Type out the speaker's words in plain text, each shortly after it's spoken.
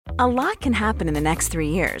A lot can happen in the next 3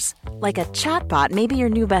 years. Like a chatbot may be your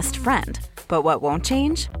new best friend. But what won't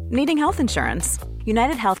change? Needing health insurance.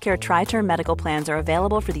 United Healthcare Tri-Term Medical Plans are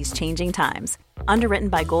available for these changing times. Underwritten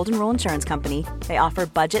by Golden Rule Insurance Company, they offer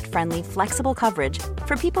budget-friendly, flexible coverage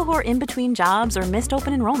for people who are in between jobs or missed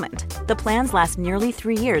open enrollment. The plans last nearly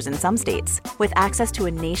 3 years in some states, with access to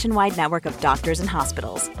a nationwide network of doctors and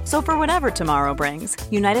hospitals. So for whatever tomorrow brings,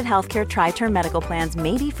 United Healthcare Tri-Term Medical Plans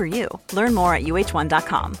may be for you. Learn more at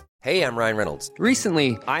uh1.com. Hey, I'm Ryan Reynolds.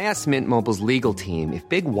 Recently, I asked Mint Mobile's legal team if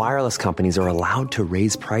big wireless companies are allowed to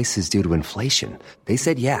raise prices due to inflation. They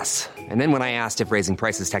said yes. And then when I asked if raising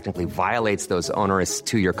prices technically violates those onerous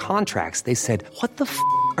two-year contracts, they said, "What the f***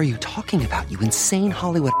 are you talking about, you insane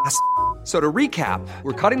Hollywood ass?" So to recap,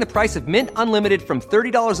 we're cutting the price of Mint Unlimited from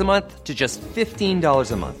 $30 a month to just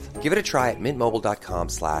 $15 a month. Give it a try at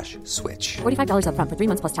mintmobile.com/switch. $45 up front for 3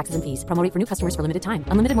 months plus taxes and fees. Promo rate for new customers for limited time.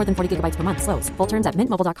 Unlimited more than 40 gigabytes per month. Slows full terms at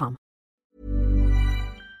mintmobile.com.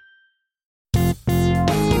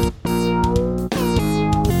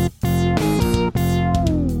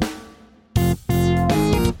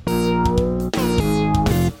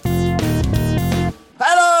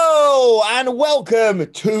 Hello and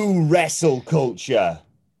welcome to Wrestle Culture.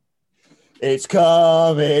 It's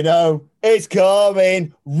coming home. It's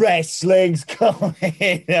coming. Wrestling's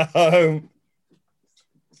coming home.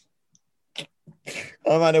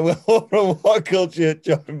 I'm Andy Will from What Culture,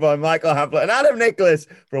 joined by Michael Hamflett and Adam Nicholas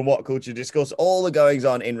from What Culture to discuss all the goings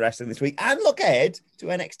on in wrestling this week and look ahead to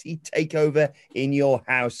NXT TakeOver in your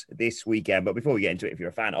house this weekend. But before we get into it, if you're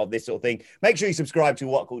a fan of this sort of thing, make sure you subscribe to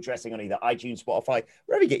What Culture Wrestling on either iTunes, Spotify,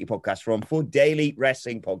 wherever you get your podcasts from, for daily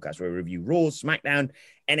wrestling podcasts where we review Raw, SmackDown,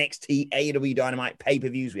 NXT, AEW Dynamite,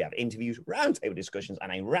 pay-per-views. We have interviews, roundtable discussions,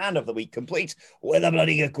 and a round of the week complete with a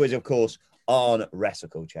bloody good quiz, of course, on Wrestle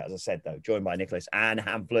Culture. As I said, though, joined by Nicholas and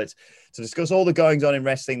Hamflett to discuss all the goings on in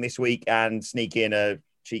wrestling this week and sneak in a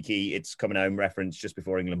cheeky "It's Coming Home" reference just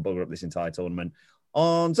before England bugger up this entire tournament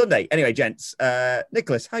on Sunday. Anyway, gents,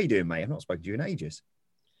 Nicholas, how you doing, mate? I've not spoken to you in ages.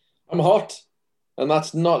 I'm hot, and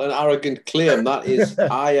that's not an arrogant claim. That is,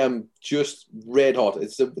 I am just red hot.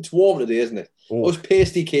 It's warm today, isn't it? Oh. Us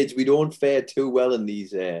pasty kids, we don't fare too well in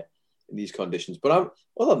these conditions. But I'm,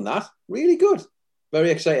 other than that, really good. Very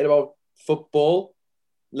excited about football,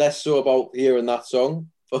 less so about hearing that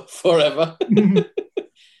song for forever.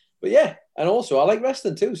 But yeah, and also I like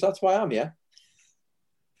wrestling too, so that's why I'm here.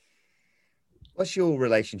 What's your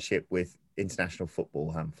relationship with international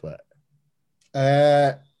football, Hamflett?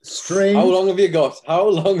 Strained. How long have you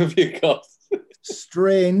got?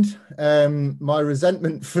 Strained. My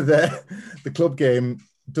resentment for the club game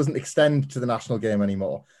doesn't extend to the national game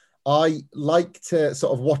anymore. I like to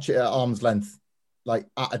sort of watch it at arm's length, like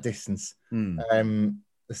at a distance. The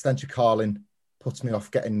stench of Carling puts me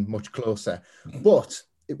off getting much closer. But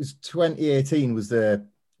it was 2018 was the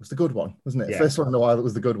good one, wasn't it? Yeah. First one in a while that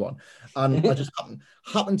was the good one. And I just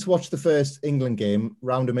happened to watch the first England game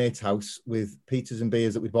round a mate's house with pizzas and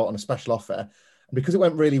beers that we bought on a special offer. And because it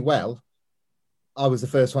went really well, I was the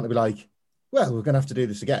first one to be like, well, we're going to have to do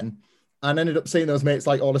this again. And ended up seeing those mates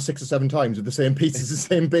like all of 6 or 7 times with the same pizzas, the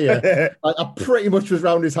same beer. Like, I pretty much was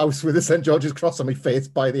round his house with a St. George's cross on my face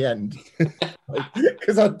by the end.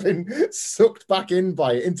 Because I'd been sucked back in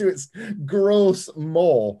by it, into its gross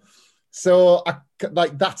maw. So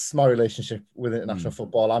that's my relationship with international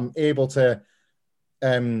football. I'm able to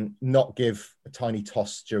not give a tiny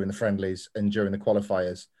toss during the friendlies and during the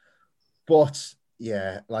qualifiers. But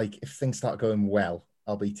yeah, like if things start going well,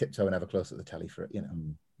 I'll be tiptoeing ever close at the telly for it, you know.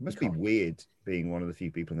 It must be weird being one of the few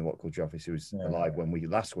people in the What Culture office who was alive when we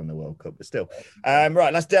last won the World Cup, but still.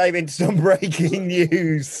 Right, let's dive into some breaking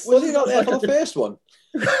news. Was he not there for the first one?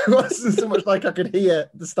 It wasn't so much like I could hear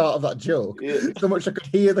the start of that joke, so much I could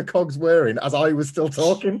hear the cogs whirring as I was still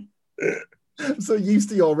talking. I'm so used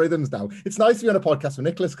to your rhythms now. It's nice to be on a podcast with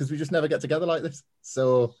Nicholas because we just never get together like this.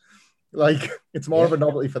 So, like, it's more of a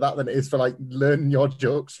novelty for that than it is for, like, learning your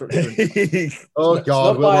jokes. Oh,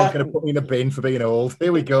 God, we're not going to put me in a bin for being old.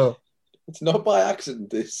 Here we go. It's not by accident,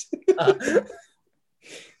 this.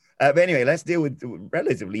 But anyway, let's deal with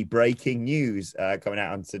relatively breaking news coming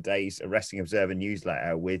out on today's Wrestling Observer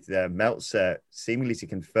newsletter with Meltzer seemingly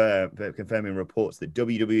confirming reports that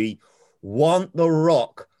WWE want The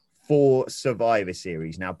Rock for Survivor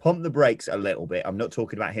Series. Now, pump the brakes a little bit. I'm not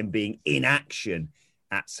talking about him being in action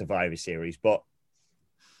at Survivor Series, but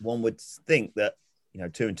one would think that,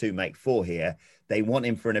 2 and 2 make 4 here. They want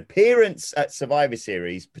him for an appearance at Survivor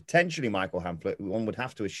Series, potentially Michael Hamflett, who one would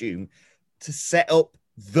have to assume, to set up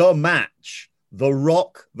the match, The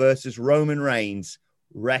Rock versus Roman Reigns,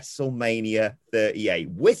 WrestleMania 38.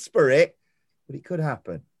 Whisper it, but it could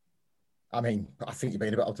happen. I mean, I think you're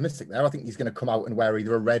being a bit optimistic there. I think he's going to come out and wear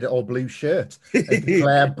either a red or blue shirt and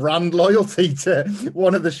declare brand loyalty to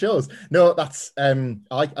one of the shows. No, that's I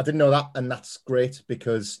didn't know that, and that's great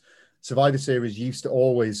because Survivor Series used to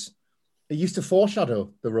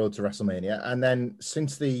foreshadow the road to WrestleMania, and then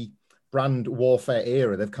since the brand warfare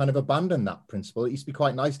era, they've kind of abandoned that principle. It used to be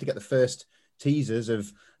quite nice to get the first teasers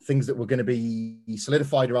of things that were going to be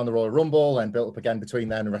solidified around the Royal Rumble and built up again between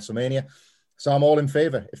then and WrestleMania. So I'm all in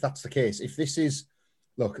favour if that's the case. If this is,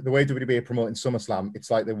 look, the way WWE are promoting SummerSlam,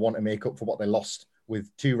 it's like they want to make up for what they lost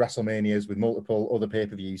with 2 WrestleManias, with multiple other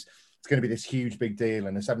pay-per-views. It's going to be this huge big deal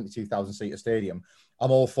in a 72,000-seater stadium.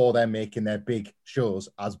 I'm all for them making their big shows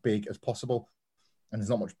as big as possible. And there's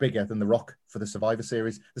not much bigger than The Rock for the Survivor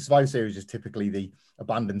Series. The Survivor Series is typically the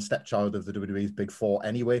abandoned stepchild of the WWE's Big Four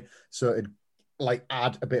anyway. So it'd like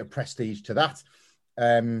add a bit of prestige to that.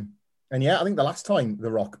 And yeah, I think the last time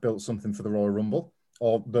The Rock built something for the Royal Rumble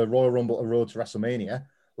or the Royal Rumble a road to WrestleMania,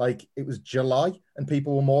 like it was July and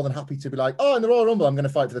people were more than happy to be like, oh, in the Royal Rumble, I'm going to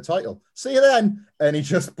fight for the title. See you then. And he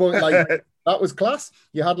just put like, that was class.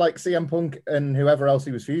 You had like CM Punk and whoever else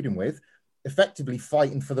he was feuding with effectively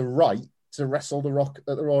fighting for the right to wrestle The Rock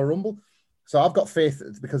at the Royal Rumble. So I've got faith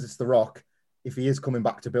that because it's The Rock, if he is coming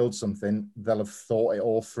back to build something, they'll have thought it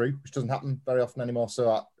all through, which doesn't happen very often anymore. So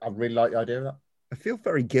I really like the idea of that. I feel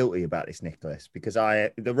very guilty about this, Nicholas, because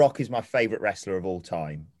The Rock is my favorite wrestler of all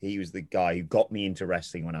time. He was the guy who got me into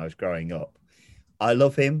wrestling when I was growing up. I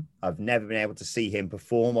love him. I've never been able to see him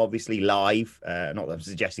perform, obviously, live. Not that I'm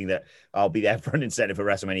suggesting that I'll be there front and center for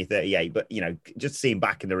WrestleMania 38, but, you know, just seeing him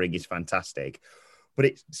back in the ring is fantastic. But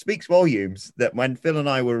it speaks volumes that when Phil and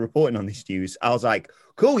I were reporting on this news, I was like,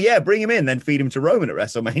 cool, yeah, bring him in, then feed him to Roman at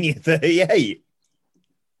WrestleMania 38.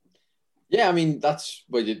 Yeah, I mean, that's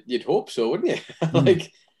what you'd hope so, wouldn't you?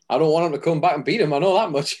 Like, I don't want him to come back and beat him. I know that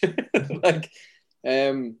much.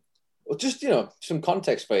 Well, just, you know, some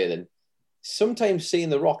context for you then. Sometimes seeing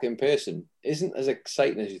The Rock in person isn't as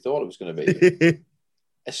exciting as you thought it was going to be.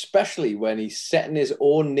 Especially when he's setting his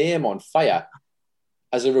own name on fire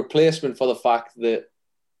as a replacement for the fact that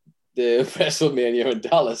the WrestleMania in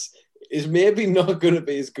Dallas is maybe not going to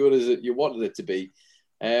be as good as you wanted it to be.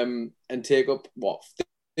 And take up,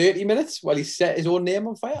 30 minutes while he set his own name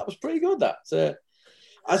on fire. That was pretty good, that.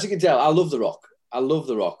 As you can tell, I love The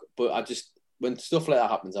Rock. But when stuff like that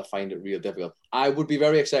happens, I find it real difficult. I would be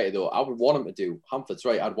very excited, though. I would want him to do, Hamflett's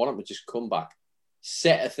right, I'd want him to just come back,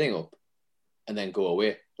 set a thing up, and then go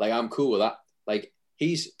away. Like, I'm cool with that. Like,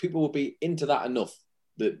 people would be into that enough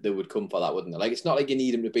that they would come for that, wouldn't they? Like, it's not like you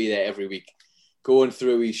need him to be there every week, going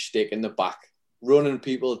through his shtick in the back, running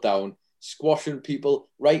people down, squashing people,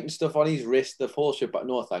 writing stuff on his wrist, the whole shit, but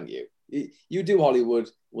no, thank you. You do Hollywood,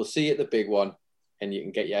 we'll see you at the big one, and you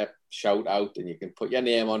can get your shout out, and you can put your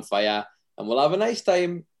name on fire, and we'll have a nice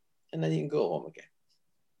time, and then you can go home again.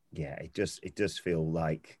 Yeah, it does feel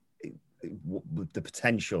like the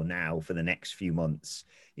potential now for the next few months.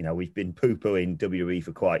 You know, we've been poo-pooing WWE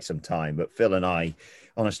for quite some time, but Phil and I,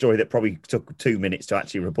 on a story that probably took 2 minutes to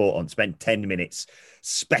actually report on, spent 10 minutes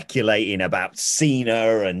speculating about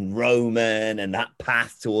Cena and Roman and that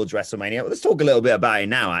path towards WrestleMania. Well, let's talk a little bit about it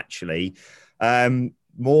now, actually.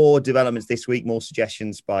 More developments this week, more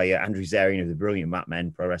suggestions by Andrew Zarian of the Brilliant Mat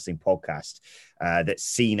Men Pro Wrestling Podcast that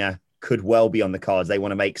Cena could well be on the cards. They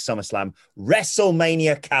want to make SummerSlam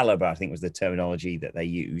WrestleMania caliber, I think was the terminology that they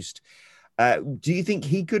used. Do you think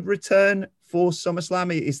he could return for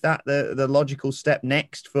SummerSlam? Is that the logical step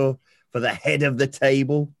next for the head of the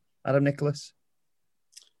table, Adam Nicholas?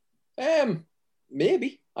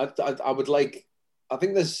 Maybe. I would like. I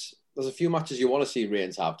think there's a few matches you want to see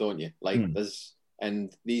Reigns have, don't you? Like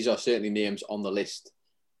and these are certainly names on the list,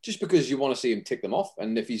 just because you want to see him tick them off.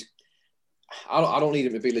 And if he's, I don't need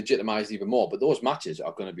him to be legitimized even more. But those matches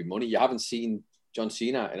are going to be money. You haven't seen John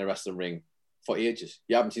Cena in a wrestling ring for ages.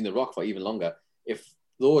 You haven't seen The Rock for even longer. If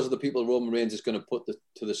those are the people Roman Reigns is going to put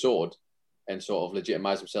to the sword and sort of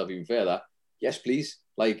legitimize himself even further, yes, please.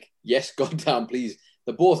 Like, yes, goddamn, please.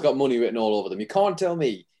 They both got money written all over them. You can't tell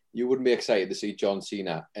me you wouldn't be excited to see John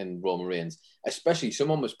Cena and Roman Reigns. Especially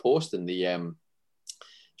someone was posting the,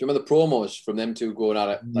 do you remember the promos from them two going at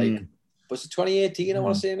it? Like, was it 2018? I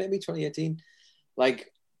want to say maybe 2018.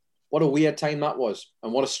 Like, what a weird time that was.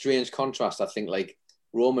 And what a strange contrast. I think, like,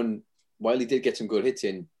 Roman, while he did get some good hits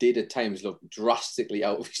in, did at times look drastically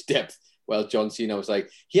out of his depth. While John Cena was like,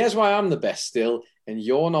 here's why I'm the best still, and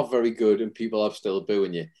you're not very good, and people are still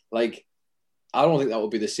booing you. Like, I don't think that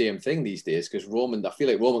would be the same thing these days, because Roman, I feel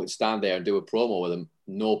like Roman could stand there and do a promo with him,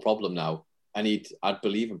 no problem now, and I'd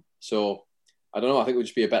believe him. So, I don't know, I think it would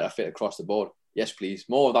just be a better fit across the board. Yes, please.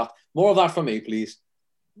 More of that for me, please.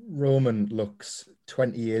 Roman looks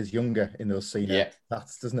 20 years younger in those Cena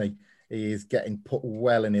stats, doesn't he? He is getting put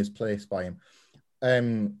well in his place by him.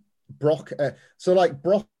 Brock,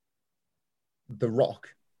 Brock, The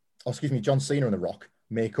Rock, John Cena and The Rock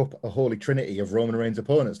make up a holy trinity of Roman Reigns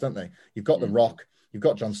opponents, don't they? You've got The Rock, you've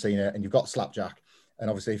got John Cena, and you've got Slapjack. And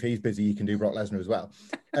obviously, if he's busy, you can do Brock Lesnar as well.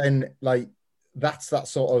 And like, that's that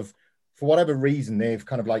sort of, for whatever reason, they've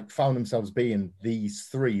kind of like found themselves being these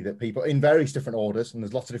three that people in various different orders, and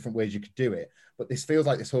there's lots of different ways you could do it. But this feels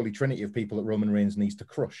like this holy trinity of people that Roman Reigns needs to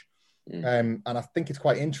crush. And I think it's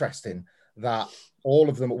quite interesting that all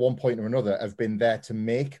of them at one point or another have been there to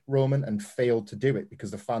make Roman and failed to do it because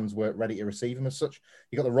the fans weren't ready to receive him as such.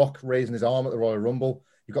 You got The Rock raising his arm at the Royal Rumble.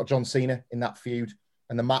 You've got John Cena in that feud.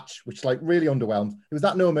 And the match, which like really underwhelmed. It was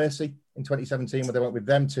that No Mercy in 2017 where they went with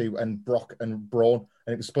them two and Brock and Braun.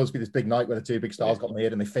 And it was supposed to be this big night where the two big stars got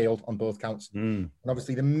made and they failed on both counts. And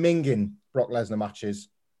obviously the minging Brock Lesnar matches,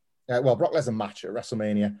 Brock Lesnar match at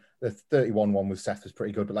WrestleMania, the 31 one with Seth was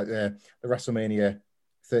pretty good, but like the WrestleMania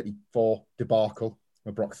 34 debacle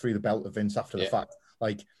where Brock threw the belt at Vince after the fact,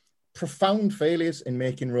 like profound failures in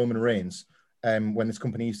making Roman Reigns. When this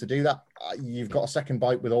company used to do that, you've got a second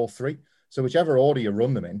bite with all three. So whichever order you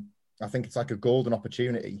run them in, I think it's like a golden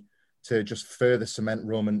opportunity to just further cement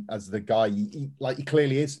Roman as the guy he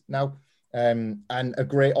clearly is now. And a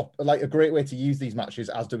great way to use these matches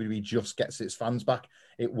as WWE just gets its fans back.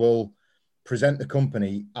 It will present the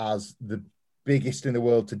company as the biggest in the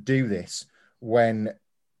world to do this when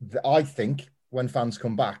I think when fans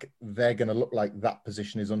come back, they're going to look like that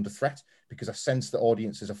position is under threat because I sense that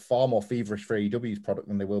audiences are far more feverish for AEW's product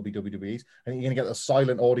than they will be WWE's. I think you're going to get the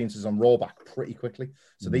silent audiences on Raw back pretty quickly.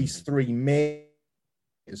 So these three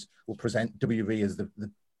majors will present WWE as the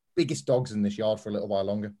biggest dogs in this yard for a little while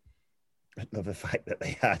longer. I love the fact that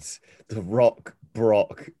they had The Rock,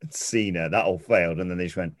 Brock, Cena. That all failed. And then they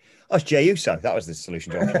just went, oh, it's Jey Uso. That was the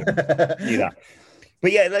solution to it. Knew that.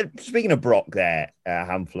 But yeah, speaking of Brock there,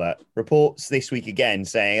 Hamflet, reports this week again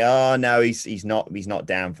saying, oh, no, he's not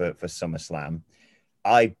down for SummerSlam.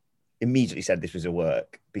 I immediately said this was a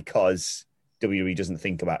work because WWE doesn't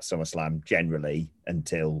think about SummerSlam generally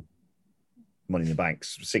until Money in the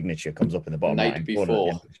Bank's signature comes up in the bottom night line.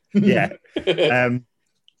 Before. Yeah.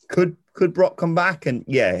 Could Brock come back? And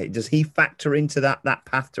yeah, does he factor into that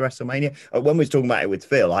path to WrestleMania? When we were talking about it with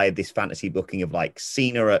Phil, I had this fantasy booking of like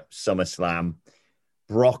Cena at SummerSlam,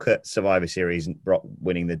 Brock at Survivor Series, and Brock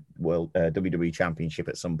winning the World WWE Championship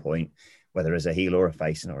at some point, whether as a heel or a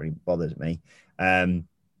face, not really bothers me. Then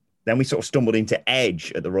we sort of stumbled into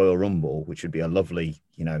Edge at the Royal Rumble, which would be a lovely,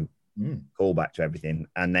 callback to everything.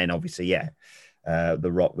 And then obviously,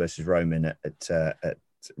 The Rock versus Roman at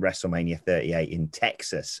WrestleMania 38 in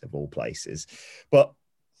Texas, of all places. But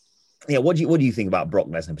yeah, what do you think about Brock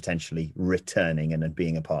Lesnar potentially returning and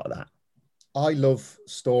being a part of that? I love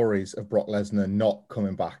stories of Brock Lesnar not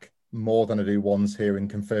coming back more than I do ones hearing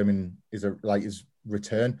confirming his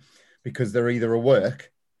return, because they're either a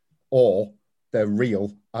work or they're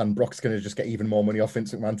real, and Brock's going to just get even more money off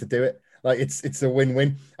Vince McMahon to do it. Like it's a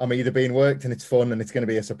win-win. I'm either being worked and it's fun and it's going to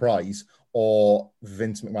be a surprise, or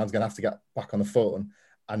Vince McMahon's going to have to get back on the phone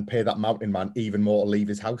and pay that mountain man even more to leave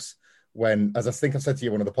his house. When, as I think I said to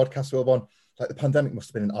you on one of the podcasts, Wilbon, like the pandemic must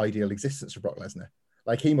have been an ideal existence for Brock Lesnar.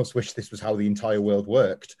 Like he must wish this was how the entire world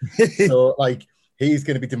worked. So like he's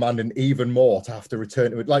going to be demanding even more to have to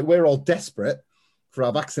return to it. Like we're all desperate for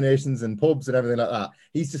our vaccinations and pubs and everything like that.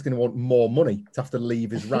 He's just going to want more money to have to leave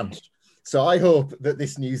his ranch. So I hope that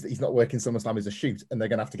this news that he's not working SummerSlam is a shoot and they're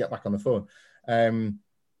going to have to get back on the phone.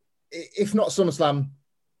 If not SummerSlam,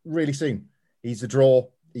 really soon. He's a draw.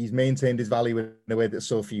 He's maintained his value in a way that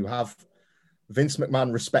so few have. Vince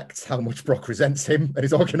McMahon respects how much Brock resents him and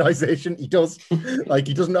his organization. He does. Like,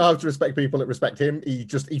 he doesn't know how to respect people that respect him. He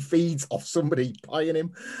feeds off somebody buying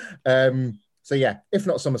him. So yeah, if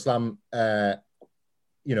not SummerSlam,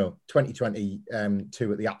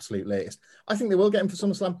 2022 at the absolute latest. I think they will get him for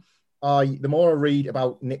SummerSlam. The more I read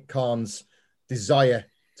about Nick Khan's desire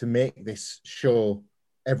to make this show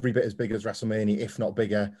every bit as big as WrestleMania, if not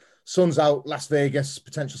bigger. Sun's out, Las Vegas,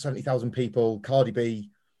 potential 70,000 people, Cardi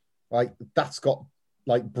B, like that's got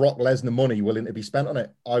like Brock Lesnar money willing to be spent on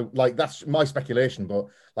it. That's my speculation, but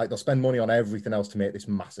like they'll spend money on everything else to make this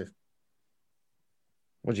massive.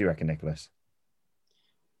 What do you reckon, Nicholas?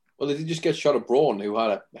 Well, they did just get shot of Braun, who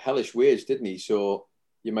had a hellish wage, didn't he? So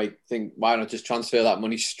you might think, why not just transfer that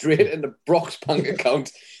money straight into Brock's bank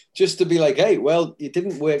account just to be like, hey, well, you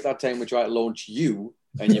didn't work that time we tried to launch you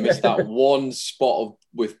and you missed that one spot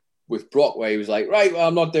with Brock where he was like, right, well,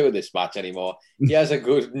 I'm not doing this match anymore. He has a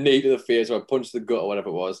good knee to the face or a punch to the gut or whatever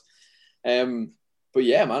it was. But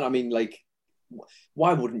yeah, man, I mean, like,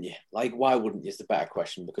 why wouldn't you? Like, why wouldn't you is the better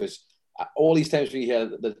question, because all these times we hear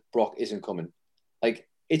that Brock isn't coming, like,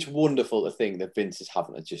 it's wonderful to think that Vince is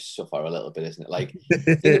having to just suffer a little bit, isn't it? Like,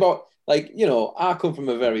 think about, like, you know, I come from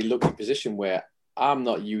a very lucky position where I'm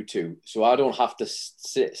not you two, so I don't have to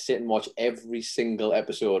sit and watch every single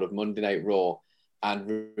episode of Monday Night Raw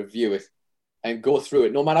and review it and go through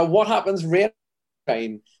it. No matter what happens, the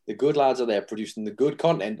good lads are there producing the good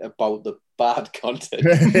content about the bad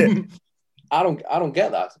content. I don't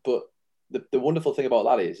get that, but the wonderful thing about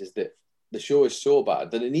that is that the show is so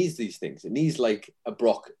bad that it needs these things. It needs like a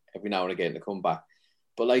Brock every now and again to come back.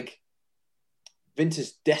 But like, Vince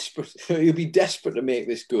is desperate. He'll be desperate to make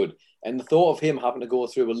this good. And the thought of him having to go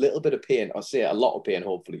through a little bit of pain, or say a lot of pain,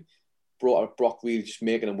 hopefully, Brock really just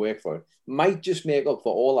making him work for it, might just make up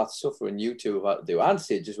for all that suffering you two have had to do, and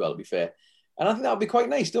Sid as well, to be fair. And I think that would be quite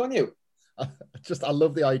nice, don't you? I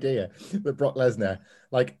love the idea that Brock Lesnar,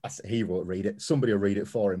 like, he won't read it, somebody will read it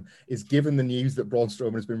for him, is given the news that Braun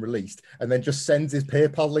Strowman has been released and then just sends his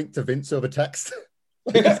PayPal link to Vince over text.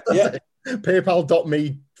 Yeah.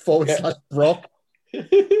 PayPal.me/Brock.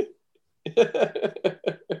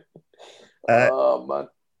 Oh, man.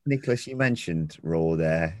 Nicholas, you mentioned Raw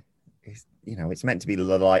there. It's meant to be the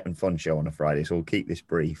light and fun show on a Friday, so we'll keep this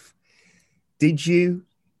brief. Did you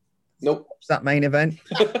Nope. watch that main event?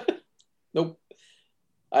 Nope.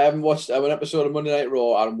 I haven't watched an episode of Monday Night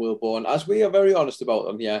Raw, Adam Wilborn, as we are very honest about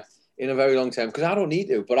them, in a very long time, because I don't need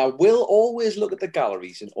to, but I will always look at the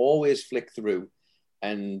galleries and always flick through,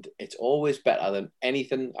 and it's always better than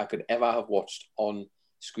anything I could ever have watched on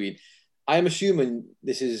screen. I'm assuming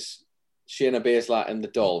this is Shayna Baszler and the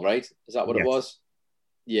doll, right? Is that what it was?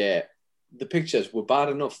 Yeah. The pictures were bad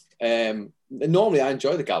enough. Normally, I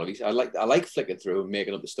enjoy the galleries. I like flicking through and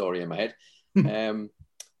making up the story in my head.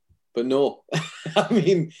 But no, I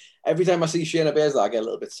mean, every time I see Shayna Baszler, I get a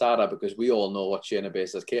little bit sadder, because we all know what Shayna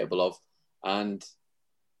Baszler is capable of. And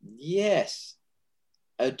yes,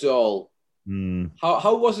 a doll.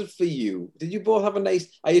 How was it for you? Did you both have a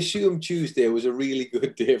nice? I assume Tuesday was a really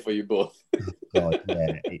good day for you both. God,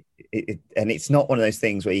 yeah. And it's not one of those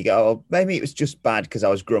things where you go, oh, maybe it was just bad because I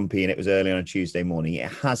was grumpy and it was early on a Tuesday morning. It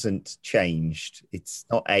hasn't changed. It's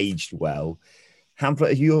not aged well.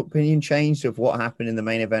 Hamlet, has your opinion changed of what happened in the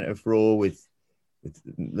main event of Raw with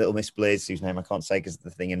Little Miss Bliss, whose name I can't say because of the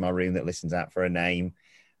thing in my room that listens out for a name,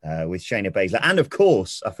 with Shayna Baszler, and of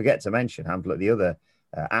course, I forget to mention, Hamlet, the other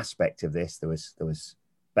aspect of this, there was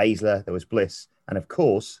Baszler, there was Bliss, and of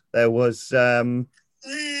course there was Lily.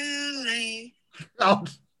 God.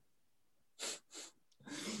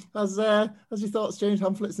 Has your thoughts changed,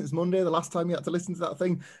 Hamlet, since Monday, the last time you had to listen to that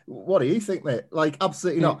thing? What do you think, mate? Like,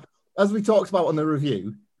 absolutely not. As we talked about on the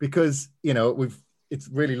review, because, it's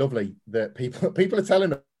really lovely that people are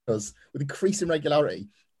telling us with increasing regularity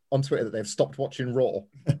on Twitter that they've stopped watching Raw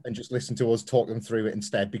and just listen to us talk them through it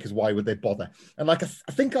instead, because why would they bother? And like,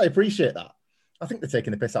 I think I appreciate that. I think they're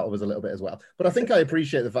taking the piss out of us a little bit as well. But I think I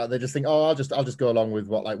appreciate the fact they just think, I'll just go along with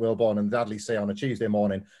what like Wilborn and Dudley say on a Tuesday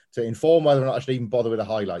morning to inform whether or not I should even bother with the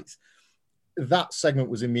highlights. That segment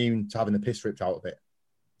was immune to having the piss ripped out of it,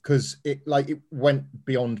 because it went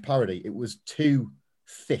beyond parody. It was too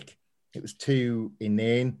thick. It was too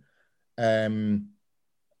inane. I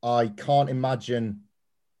can't imagine.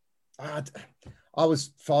 I was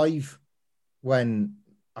 5 when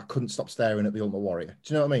I couldn't stop staring at The Ultimate Warrior.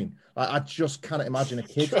 Do you know what I mean? I just can't imagine a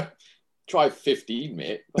kid. Try 15,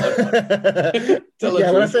 mate. Yeah,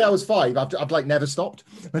 when I say I was 5, I'd like never stopped.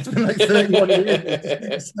 It's been like 31 years.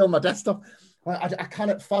 It's still on my desktop. I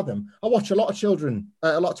cannot fathom. I watch a lot of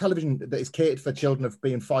television that is catered for children of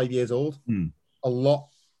being 5 years old. A lot.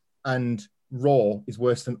 And Raw is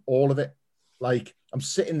worse than all of it. Like, I'm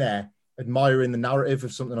sitting there admiring the narrative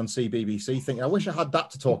of something on CBBC, thinking, I wish I had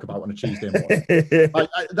that to talk about on a Tuesday morning.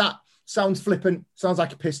 That sounds flippant, sounds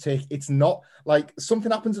like a piss take. It's not. Like,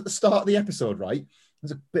 something happens at the start of the episode, right?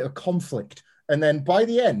 There's a bit of conflict. And then by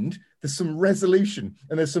the end, there's some resolution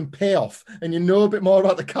and there's some payoff, and you know a bit more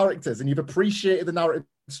about the characters and you've appreciated the narrative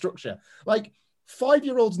structure. Like,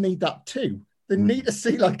 5-year-olds need that too. They need to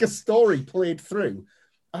see like a story played through.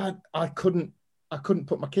 I couldn't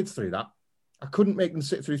put my kids through that. I couldn't make them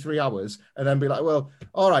sit through 3 hours and then be like, well,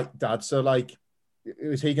 all right, Dad, so like,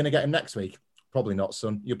 is he going to get him next week? Probably not,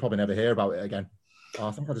 son. You'll probably never hear about it again. Oh,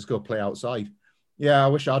 I think I'll just go play outside. Yeah, I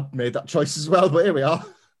wish I'd made that choice as well, but here we are.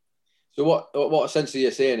 So what essentially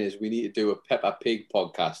you're saying is we need to do a Peppa Pig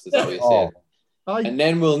podcast. Is that what you're saying? And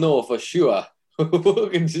then we'll know for sure. We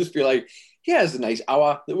can just be like, here's a nice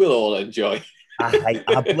hour that we'll all enjoy.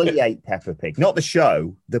 I bloody hate Peppa Pig. Not the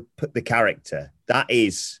show, the character. That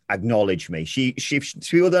is acknowledge me. She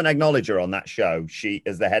people don't acknowledge her on that show. She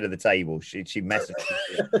as the head of the table. She messes.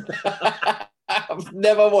 I've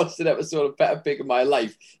never watched an episode of Peppa Pig in my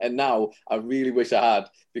life, and now I really wish I had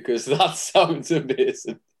because that sounds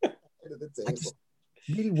amazing.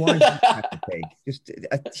 Really why Peppa Pig?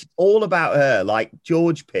 Just all about her. Like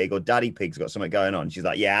George Pig or Daddy Pig's got something going on. She's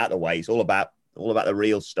like, yeah, out of the way. It's all about the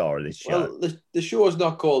real star of this show. Well, the show is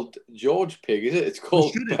not called George Pig, is it? It's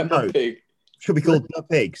called Peppa Pig. Should be called The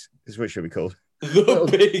Pigs. Is what it should be called. The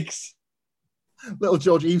Pigs. Little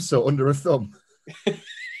George Eveso under a thumb.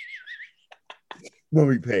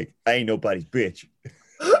 Mummy Pig. Ain't nobody's bitch.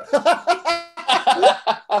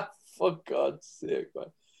 For God's sake, man.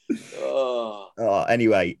 Oh.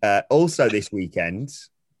 Anyway, also this weekend,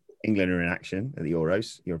 England are in action at the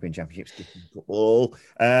Euros, European Championships, football.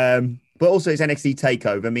 But also it's NXT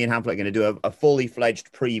TakeOver. Me and Hamlet are going to do a fully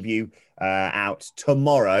fledged preview out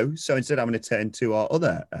tomorrow. So instead, I'm going to turn to our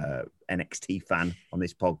other NXT fan on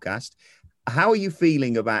this podcast. How are you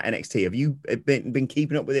feeling about NXT? Have you been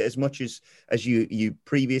keeping up with it as much as you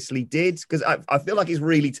previously did? Because I feel like it's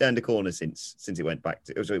really turned a corner since it went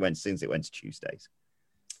to Tuesdays.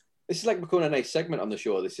 This is like becoming a nice segment on the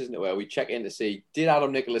show, this isn't it, where we check in to see, did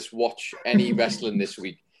Adam Nicholas watch any wrestling this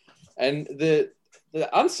week? And the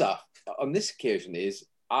answer on this occasion is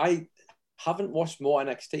I haven't watched more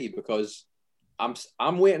NXT because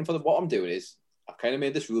I'm waiting for what I'm doing is I've kind of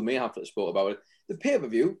made this rule, me and Hamlet spoke about it. The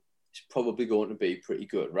pay-per-view is probably going to be pretty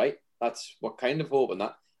good, right? That's what kind of hoping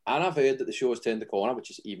that. And I've heard that the show has turned the corner, which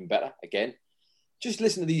is even better. Again, just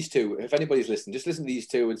listen to these two. If anybody's listening, just listen to these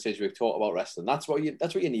two and Sidgwick talk about wrestling. That's what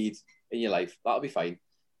you need in your life. That'll be fine.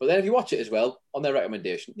 But then if you watch it as well on their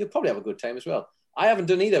recommendation, you'll probably have a good time as well. I haven't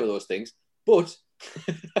done either of those things, but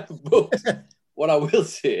what I will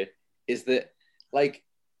say is that like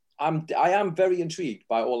I am very intrigued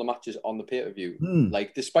by all the matches on the pay-per-view.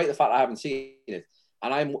 Like despite the fact I haven't seen it,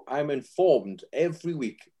 and I'm informed every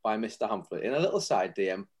week by Mr. Hamlet in a little side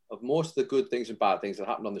DM of most of the good things and bad things that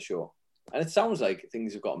happened on the show. And it sounds like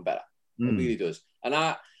things have gotten better. It really does.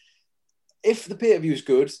 And if the pay-per-view is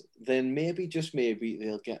good, then maybe, just maybe,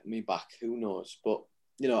 they'll get me back. Who knows? But,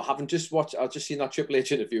 having just watched, I've just seen that Triple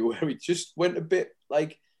H interview where he just went a bit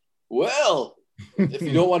like, well, if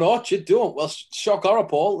you don't want to watch it, don't. Well, shock horror,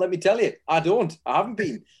 Paul, let me tell you, I don't. I haven't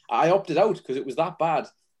been. I opted out because it was that bad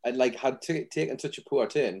and had taken such a poor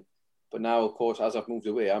turn. But now, of course, as I've moved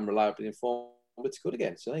away, I'm reliably informed it's good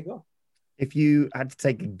again. So there you go. If you had to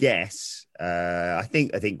take a guess, I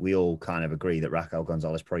think we all kind of agree that Raquel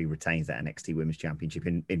Gonzalez probably retains that NXT Women's Championship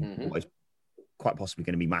in what is quite possibly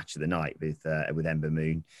going to be match of the night with Ember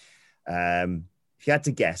Moon. If you had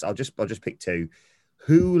to guess, I'll just pick two.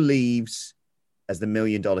 Who leaves as the $1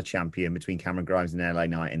 million champion between Cameron Grimes and LA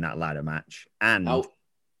Knight in that ladder match? And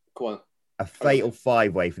go on. A fatal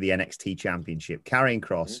five-way for the NXT Championship. Karrion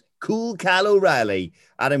Kross, Cool Kyle O'Reilly,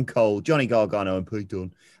 Adam Cole, Johnny Gargano, and Pete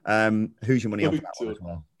Dunne. Who's your money on for that one as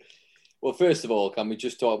well? Well, first of all, can we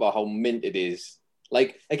just talk about how mint it is?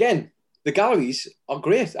 Like, again, the galleries are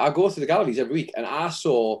great. I go to the galleries every week, and I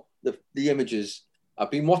saw the images. I've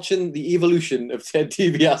been watching the evolution of Ted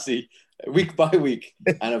DiBiase week by week,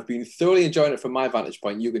 and I've been thoroughly enjoying it from my vantage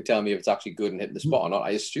point. You can tell me if it's actually good and hitting the spot or not.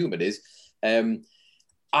 I assume it is.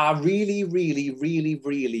 I really, really, really,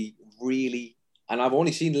 really, really, and I've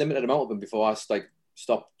only seen a limited amount of them before I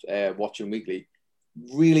stopped watching weekly.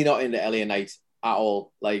 Really not into LA Knight at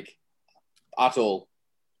all,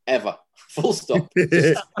 ever. Full stop.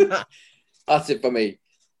 That's it for me.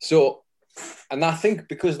 So, and I think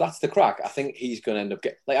because that's the crack, I think he's going to end up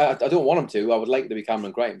I don't want him to. I would like it to be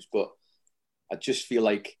Cameron Grimes, but I just feel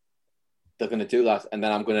like they're going to do that, and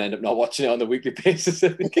then I'm going to end up not watching it on the weekly basis.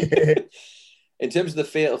 In terms of the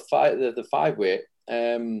fatal the five-way,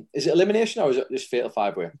 is it elimination or is it just fatal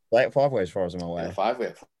five-way? Fatal five-way, as far as I'm aware. Fatal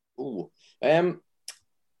five-way. Ooh.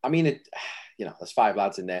 I mean, there's five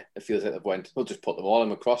lads in there. It feels like they've went, we'll just put them all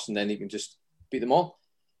in across and then you can just beat them all.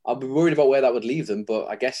 I'll be worried about where that would leave them, but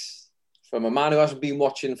I guess from a man who hasn't been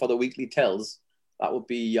watching for the weekly tells, that would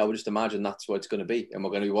be, I would just imagine that's what it's going to be. And we're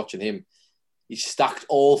going to be watching him. He's stacked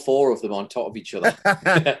all four of them on top of each other.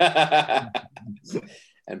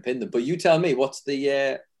 And pin them. But you tell me, what's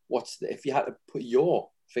the if you had to put your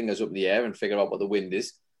fingers up in the air and figure out what the wind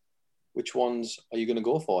is, which ones are you going to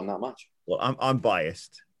go for in that match? Well, I'm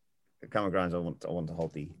biased. Cameron Grimes, I want to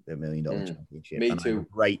hold the $1 million championship. Me too.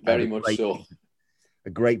 Very much so. A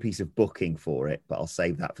great piece of booking for it, but I'll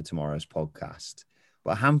save that for tomorrow's podcast.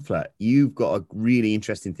 But Hamflet, you've got a really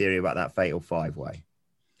interesting theory about that fatal five-way.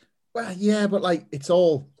 Well, yeah, but it's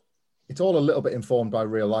all it's all a little bit informed by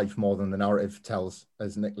real life more than the narrative tells.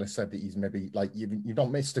 As Nicholas said, that he's maybe like, you've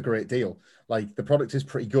not missed a great deal. Like, the product is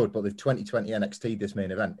pretty good, but the 2020 NXT, this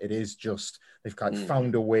main event, it is just, they've kind of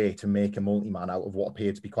found a way to make a multi-man out of what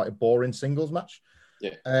appeared to be quite a boring singles match.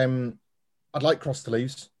 Yeah. I'd like Cross to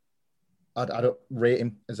lose. I don't rate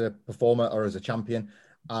him as a performer or as a champion.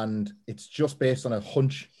 And it's just based on a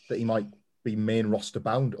hunch that he might be main roster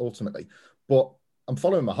bound ultimately. But I'm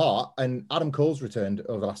following my heart, and Adam Cole's returned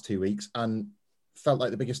over the last 2 weeks and felt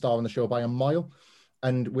like the biggest star on the show by a mile.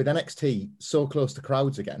 And with NXT so close to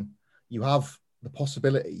crowds again, you have the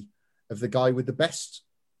possibility of the guy with the best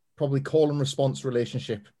probably call and response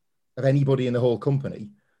relationship of anybody in the whole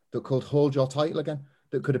company that could hold your title again,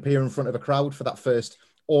 that could appear in front of a crowd for that first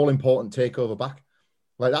all-important takeover back.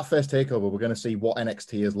 Like, that first takeover, we're going to see what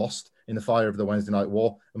NXT has lost in the fire of the Wednesday Night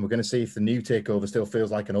War, and we're going to see if the new takeover still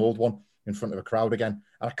feels like an old one in front of a crowd again.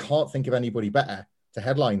 And I can't think of anybody better to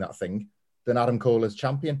headline that thing than Adam Cole as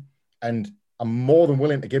champion. And I'm more than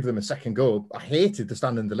willing to give them a second go. I hated the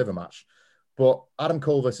stand and deliver match, but Adam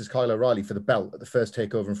Cole versus Kyle O'Reilly for the belt at the first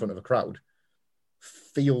takeover in front of a crowd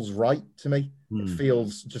feels right to me. It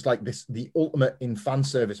feels just like this, the ultimate in fan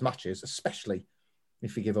service matches, especially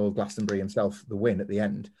if you give old Glastonbury himself the win at the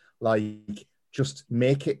end. Like, just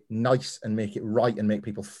make it nice and make it right and make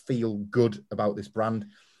people feel good about this brand.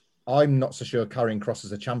 I'm not so sure carrying Cross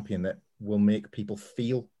as a champion that will make people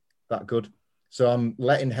feel that good. So I'm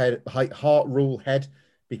letting heart rule head,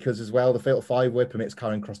 because as well, the Fatal 5-Way permits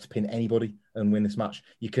Karrion Kross to pin anybody and win this match.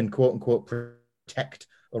 You can quote unquote protect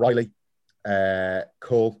O'Reilly,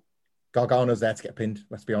 Cole. Gargano's there to get pinned,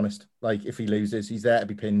 let's be honest. Like, if he loses, he's there to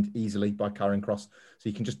be pinned easily by Karrion Kross. So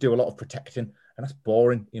you can just do a lot of protecting, and that's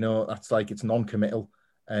boring. You know, that's like, it's non-committal.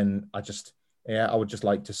 And I would just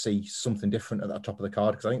like to see something different at the top of the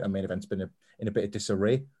card, because I think that main event's been in a bit of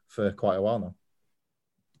disarray for quite a while now.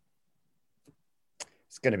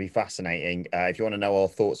 It's going to be fascinating. If you want to know our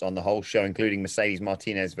thoughts on the whole show, including Mercedes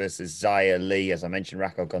Martinez versus Zaya Lee, as I mentioned,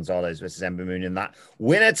 Raquel Gonzalez versus Ember Moon in that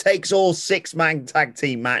winner-takes-all six-man tag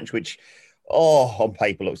team match, which, on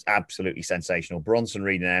paper looks absolutely sensational. Bronson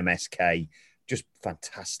Reed and MSK, just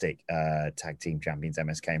fantastic tag team champions,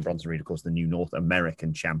 MSK and Bronson Reed, of course, the new North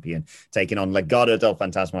American champion, taking on Legado del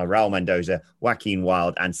Fantasma, Raul Mendoza, Joaquin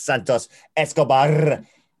Wilde, and Santos Escobar.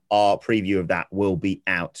 Our preview of that will be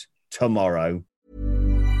out tomorrow.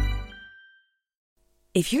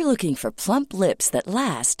 If you're looking for plump lips that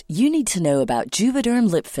last, you need to know about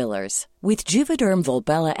Juvederm lip fillers. With Juvederm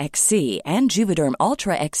Volbella XC and Juvederm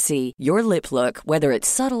Ultra XC, your lip look, whether it's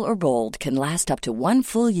subtle or bold, can last up to 1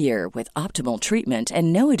 full year with optimal treatment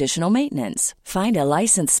and no additional maintenance. Find a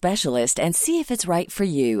licensed specialist and see if it's right for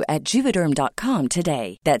you at Juvederm.com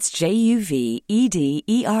today. That's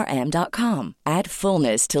JUVEDERM.com. Add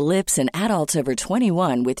fullness to lips in adults over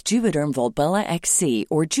 21 with Juvederm Volbella XC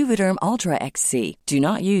or Juvederm Ultra XC. Do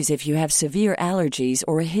not use if you have severe allergies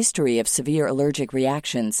or a history of severe allergic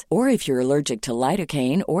reactions, or if you're allergic to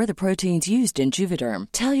lidocaine or the proteins used in Juvederm.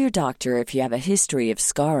 Tell your doctor if you have a history of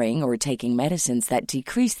scarring or taking medicines that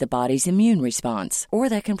decrease the body's immune response or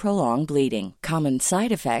that can prolong bleeding. Common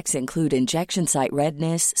side effects include injection site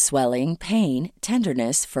redness, swelling, pain,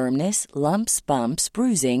 tenderness, firmness, lumps, bumps,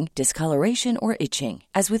 bruising, discoloration, or itching.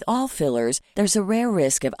 As with all fillers, there's a rare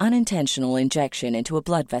risk of unintentional injection into a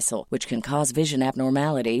blood vessel, which can cause vision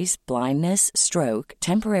abnormalities, blindness, stroke,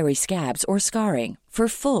 temporary scabs, or scarring. For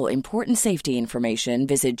full, important safety information,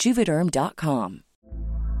 visit Juvederm.com.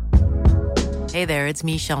 Hey there, it's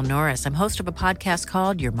Michelle Norris. I'm host of a podcast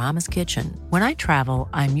called Your Mama's Kitchen. When I travel,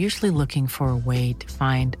 I'm usually looking for a way to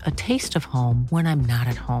find a taste of home when I'm not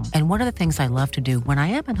at home. And one of the things I love to do when I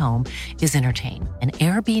am at home is entertain. And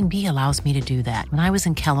Airbnb allows me to do that. When I was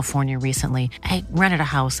in California recently, I rented a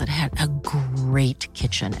house that had a great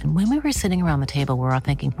kitchen. And when we were sitting around the table, we were all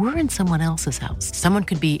thinking, we're in someone else's house. Someone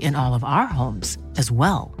could be in all of our homes as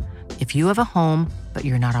well. If you have a home, but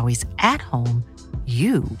you're not always at home,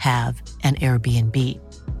 you have an Airbnb.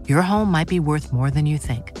 Your home might be worth more than you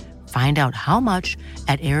think. Find out how much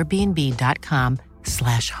at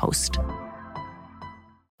airbnb.com/host.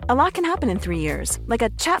 A lot can happen in 3 years, like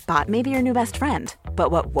a chatbot may be your new best friend.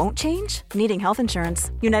 But what won't change? Needing health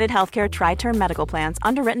insurance. United Healthcare Tri-Term Medical Plans,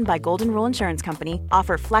 underwritten by Golden Rule Insurance Company,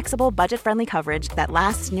 offer flexible, budget-friendly coverage that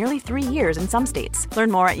lasts nearly 3 years in some states.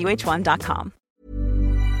 Learn more at uh1.com.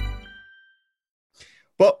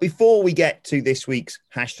 But before we get to this week's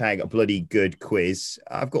hashtag Bloody Good quiz,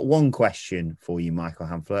 I've got one question for you, Michael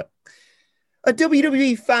Hamflett. Are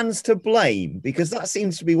WWE fans to blame? Because that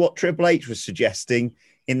seems to be what Triple H was suggesting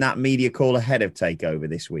in that media call ahead of TakeOver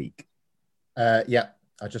this week. Yeah,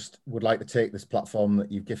 I just would like to take this platform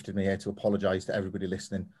that you've gifted me here to apologise to everybody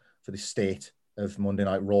listening for the state of Monday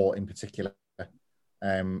Night Raw in particular.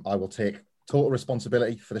 I will take total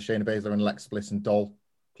responsibility for the Shayna Baszler and Alexa Bliss and Doll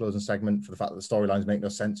closing segment, for the fact that the storylines make no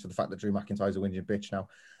sense, for the fact that Drew McIntyre's a whinging bitch now.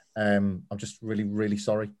 I'm just really, really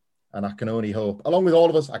sorry. And I can only hope, along with all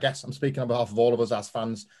of us, I guess I'm speaking on behalf of all of us as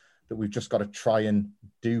fans, that we've just got to try and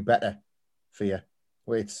do better for you.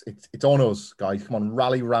 Well, it's on us, guys. Come on,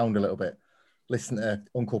 rally round a little bit. Listen to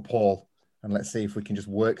Uncle Paul, and let's see if we can just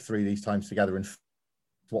work through these times together and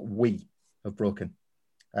what we have broken.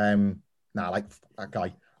 Like that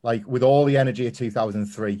guy. Like, with all the energy of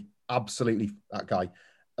 2003, absolutely that guy.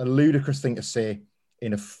 A ludicrous thing to say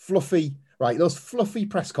in a fluffy... Right, those fluffy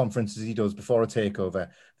press conferences he does before a takeover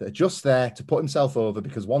that are just there to put himself over,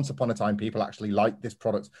 because once upon a time, people actually like this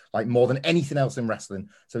product like more than anything else in wrestling.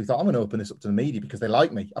 So he thought, I'm going to open this up to the media because they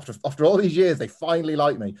like me. After all these years, they finally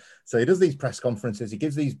like me. So he does these press conferences. He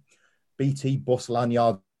gives these BT bus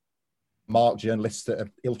lanyard mark journalists that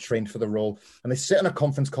are ill-trained for the role. And they sit on a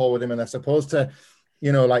conference call with him and they're supposed to,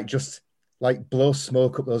 just blow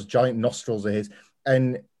smoke up those giant nostrils of his.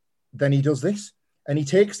 And then he does this. And he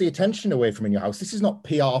takes the attention away from In Your House. This is not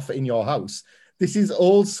PR for In Your House. This is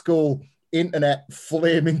old school internet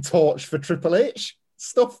flaming torch for Triple H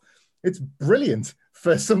stuff. It's brilliant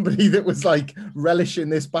for somebody that was relishing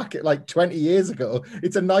this back at 20 years ago.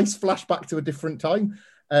 It's a nice flashback to a different time.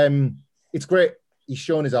 It's great. He's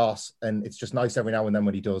shown his arse, and it's just nice every now and then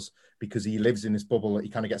when he does, because he lives in this bubble that he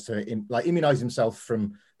kind of gets to immunize himself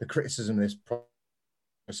from the criticism this product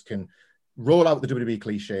can roll out the WWE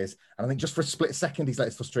cliches. And I think just for a split second, he's let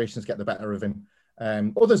his frustrations get the better of him.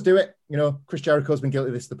 Others do it. Chris Jericho's been guilty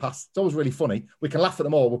of this in the past. It's always really funny. We can laugh at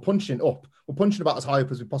them all. We're punching up. We're punching about as high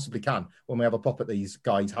up as we possibly can when we have a pop at these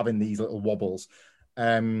guys having these little wobbles.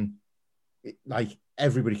 Everybody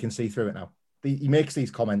can see through it now. He makes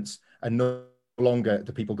these comments, and no longer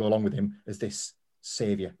do people go along with him as this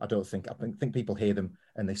savior. I think people hear them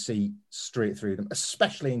and they see straight through them,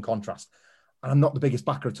 especially in contrast. And I'm not the biggest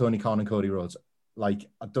backer of Tony Khan and Cody Rhodes. I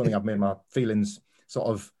don't think I've made my feelings sort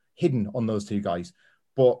of hidden on those two guys.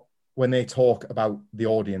 But when they talk about the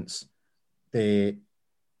audience, they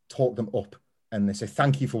talk them up and they say,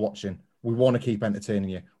 thank you for watching. We want to keep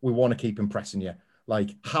entertaining you. We want to keep impressing you.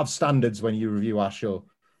 Have standards when you review our show.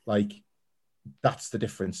 That's the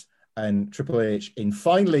difference. And Triple H, in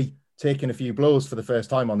finally taking a few blows for the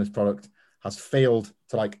first time on this product, has failed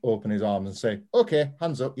to open his arms and say, okay,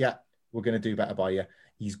 hands up. Yeah. We're going to do better by you.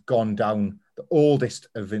 He's gone down the oldest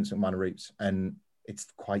of Vince McMahon routes, and it's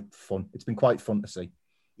quite fun. It's been quite fun to see.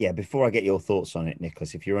 Yeah, before I get your thoughts on it,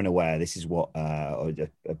 Nicholas, if you're unaware, this is what a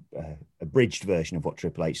abridged version of what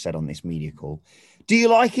Triple H said on this media call. Do you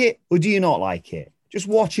like it or do you not like it? Just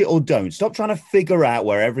watch it or don't. Stop trying to figure out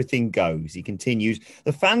where everything goes. He continues,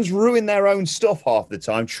 the fans ruin their own stuff half the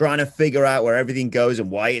time, trying to figure out where everything goes and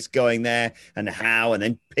why it's going there and how, and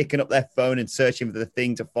then picking up their phone and searching for the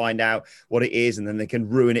thing to find out what it is, and then they can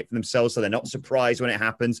ruin it for themselves so they're not surprised when it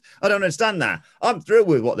happens. I don't understand that. I'm thrilled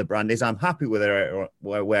with what the brand is. I'm happy with it,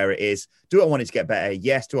 where it is. Do I want it to get better?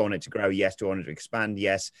 Yes. Do I want it to grow? Yes. Do I want it to expand?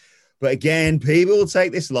 Yes. But again, people will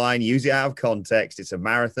take this line, use it out of context. It's a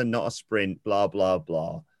marathon, not a sprint, blah, blah,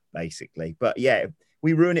 blah, basically. But yeah,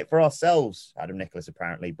 we ruin it for ourselves, Adam Nicholas,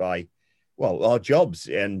 apparently, by, our jobs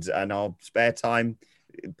and our spare time,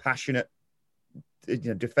 passionate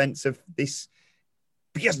defense of this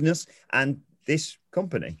business and this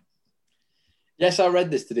company. Yes, I read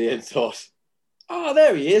this today and thought,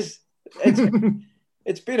 there he is.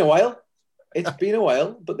 It's been a while.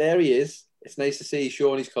 But there he is. It's nice to see he's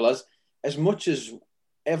showing his colours. As much as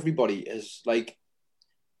everybody is for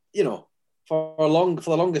the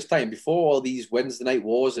longest time, before all these Wednesday night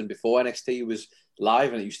wars and before NXT was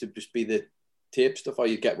live and it used to just be the tape stuff or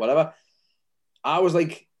you get whatever, I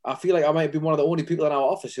feel like I might be one of the only people in our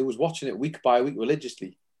office who was watching it week by week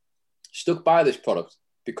religiously, stuck by this product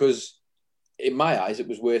because in my eyes it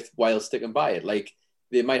was worthwhile sticking by it.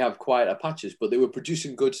 They might have quieter patches, but they were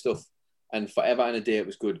producing good stuff, and forever and a day it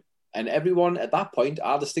was good. And everyone at that point,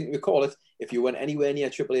 I distinctly recall it, if you went anywhere near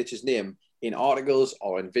Triple H's name in articles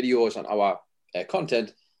or in videos on our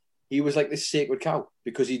content, he was like this sacred cow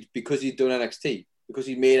because he'd done NXT, because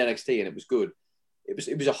he made NXT and it was good.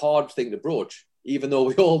 It was a hard thing to broach, even though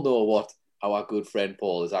we all know what our good friend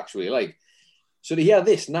Paul is actually like. So to hear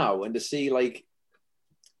this now and to see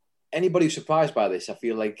anybody who's surprised by this, I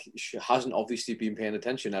feel like hasn't obviously been paying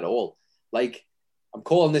attention at all. I'm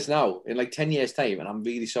calling this now in 10 years' time, and I'm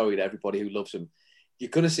really sorry to everybody who loves him. You're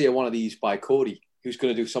going to see one of these by Cody, who's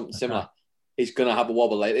going to do something similar. He's going to have a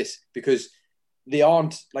wobble like this because they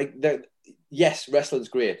aren't yes, wrestling's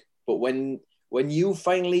great, but when you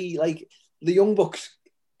finally the Young Bucks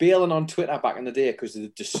bailing on Twitter back in the day because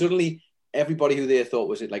just suddenly everybody who they thought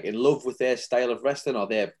was like in love with their style of wrestling or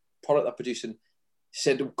their product they're producing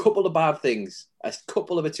said a couple of bad things, a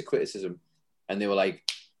couple of bits of criticism, and they were like,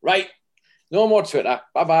 right, no more Twitter,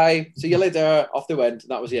 bye-bye, see you later, off they went, and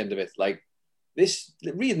that was the end of it. Like,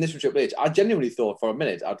 reading this from Triple H, I genuinely thought for a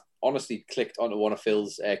minute, I'd honestly clicked onto one of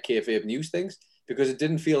Phil's kayfabe news things, because it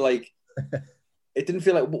didn't feel like,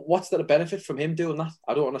 what's the benefit from him doing that?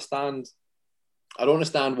 I don't understand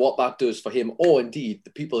what that does for him, or indeed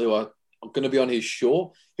the people who are going to be on his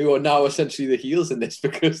show, who are now essentially the heels in this,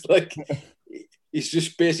 because like he's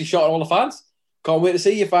just basically shot at all the fans. Can't wait to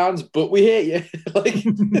see you, fans, but we hate you. Like,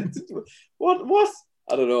 what?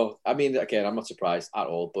 I don't know. I mean, again, I'm not surprised at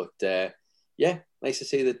all, but yeah, nice to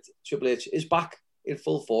see that Triple H is back in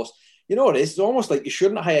full force. You know what it is? It's almost like you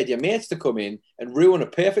shouldn't have hired your mates to come in and ruin a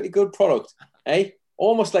perfectly good product, eh?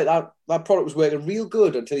 Almost like that product was working real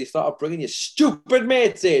good until you started bringing your stupid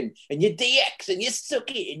mates in and your DX and your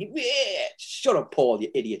Suki and shut up, Paul, you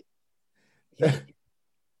idiot.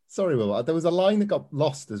 Sorry, Will. There was a line that got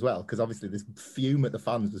lost as well, because obviously this fume at the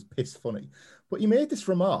fans was piss funny. But you made this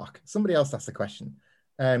remark. Somebody else asked the question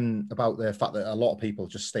about the fact that a lot of people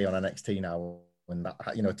just stay on NXT now, and that,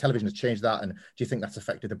 you know, television has changed that. And do you think that's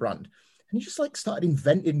affected the brand? And he just like started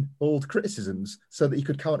inventing old criticisms so that he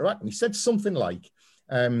could counteract. And he said something like,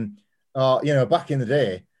 you know, back in the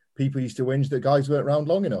day, people used to whinge that guys weren't around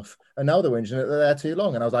long enough, and now they're whinging that they're there too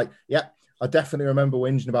long. And I was like, yeah, I definitely remember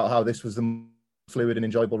whinging about how this was the fluid and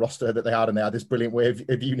enjoyable roster that they had, and they had this brilliant way of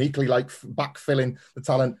uniquely like backfilling the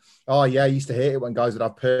talent. Oh yeah, I used to hate it when guys would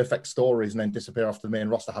have perfect stories and then disappear off the main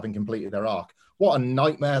roster having completed their arc. What a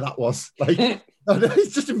nightmare that was. Like,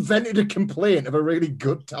 he's just invented a complaint of a really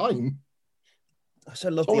good time. I so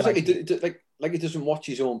love almost like he doesn't watch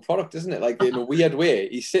his own product, isn't it? Like, in a weird way,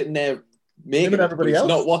 he's sitting there making it, everybody else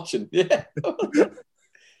not watching. Yeah.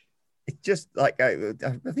 It's just like, I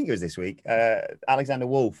think it was this week, Alexander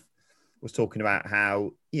Wolf was talking about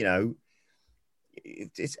how, you know,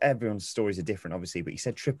 it's everyone's stories are different, obviously, but he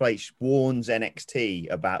said Triple H warns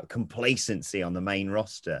NXT about complacency on the main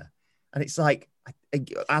roster. And it's like,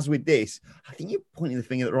 as with this, I think you're pointing the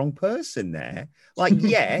finger at the wrong person there. Like,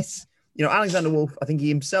 yes, you know, Alexander Wolf, I think he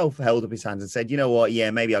himself held up his hands and said, you know what,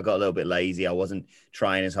 yeah, maybe I got a little bit lazy. I wasn't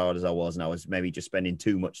trying as hard as I was, and I was maybe just spending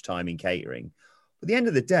too much time in catering. But at the end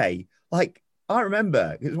of the day, like, I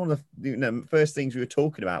remember it was one of the first things we were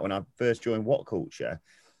talking about when I first joined What Culture.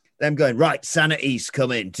 Them going, right, Sanity's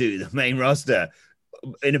coming to the main roster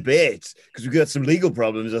in a bit because we've got some legal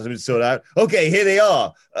problems or something to sort out. Okay, here they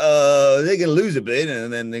are. They're going to lose a bit,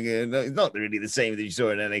 and then they're gonna, it's not really the same that you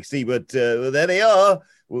saw in NXT, but there they are.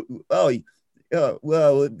 Well,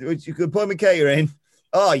 you could put catering.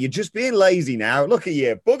 Oh, you're just being lazy now. Look at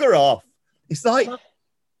you. Bugger off. It's like...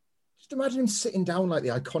 Just imagine him sitting down like the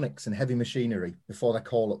Iconics and Heavy Machinery before their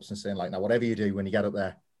call-ups and saying, like, now, whatever you do when you get up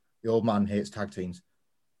there, the old man hates tag teams.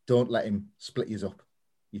 Don't let him split you up.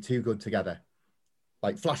 You're too good together.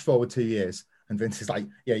 Like, flash forward 2 years, and Vince is like,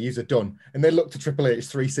 yeah, yous are done. And they look to Triple H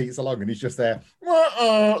 3 seats along, and he's just there,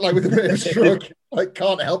 like, with a bit of a shrug. Like,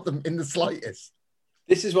 can't help them in the slightest.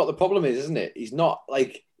 This is what the problem is, isn't it? He's not,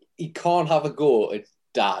 like, he can't have a go at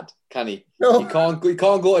Dad, can he? No. He can't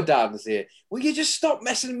go to Dad and say, will you just stop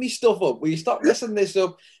messing me stuff up? Will you stop messing this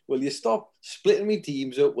up? Will you stop splitting me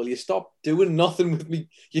teams up? Will you stop doing nothing with me?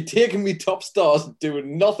 You're taking me top stars and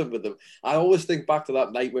doing nothing with them. I always think back to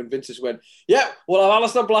that night when Vince just went, yeah, we'll have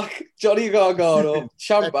Aleister Black, Johnny Gargano,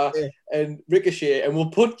 Ciampa and Ricochet, and we'll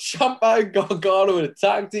put Ciampa and Gargano in a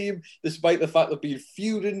tag team, despite the fact they've been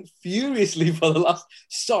feuding furiously for the last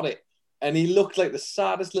sonnet. And he looked like the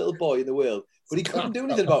saddest little boy in the world. But he couldn't do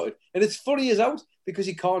anything about it. And it's funny as out because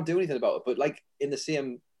he can't do anything about it. But like in the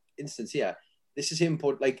same instance here, this is him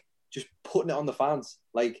just putting it on the fans.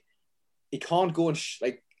 Like, he can't go and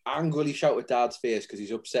angrily shout at Dad's face because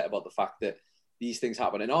he's upset about the fact that these things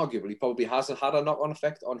happen. And arguably probably has had a knock-on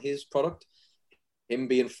effect on his product. Him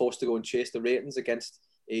being forced to go and chase the ratings against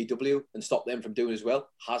AEW and stop them from doing as well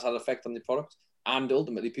has had an effect on the product. And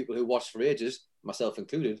ultimately people who watched for ages, myself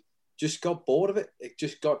included, just got bored of it. It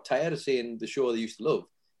just got tired of seeing the show they used to love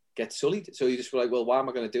get sullied. So you just were like, well, why am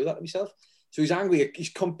I going to do that to myself? So he's angry. He's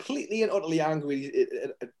completely and utterly angry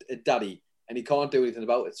at Daddy, and he can't do anything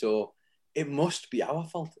about it. So it must be our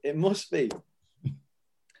fault. It must be.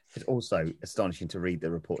 It's also astonishing to read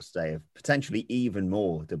the reports today of potentially even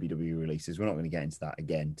more WWE releases. We're not going to get into that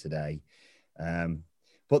again today.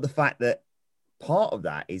 But the fact that part of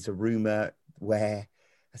that is a rumor where,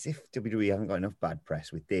 as if WWE haven't got enough bad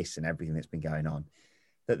press with this and everything that's been going on,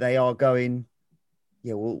 that they are going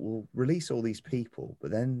yeah, we'll release all these people,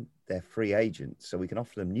 but then they're free agents, so we can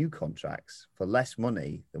offer them new contracts for less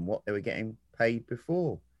money than what they were getting paid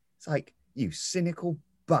before. It's like, you cynical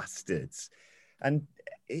bastards. And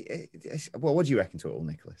well, what do you reckon to it all,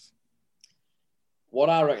 Nicholas? What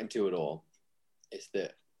I reckon to it all is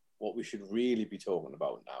that what we should really be talking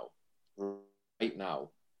about right now,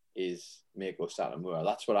 is Mako Satomura.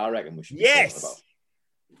 That's what I reckon we should be talking about.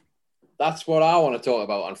 That's what I want to talk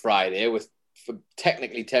about on Friday for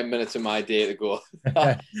technically 10 minutes of my day to go.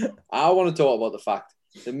 I want to talk about the fact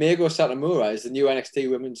that Mako Satomura is the new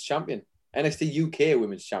NXT Women's Champion. NXT UK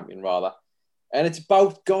Women's Champion, rather. And it's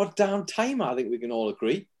about goddamn time, I think we can all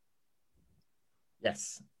agree.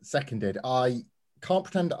 Yes, seconded. I can't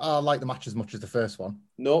pretend I like the match as much as the first one.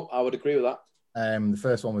 No, I would agree with that. The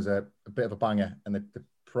first one was a bit of a banger, and they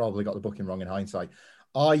probably got the booking wrong in hindsight.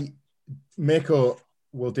 Mako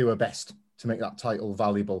will do her best to make that title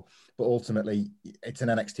valuable, but ultimately it's an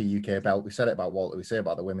NXT UK belt. We said it about Walter, we say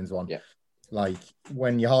about the women's one. Yeah. Like,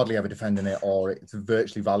 when you're hardly ever defending it, or it's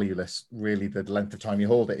virtually valueless, really the length of time you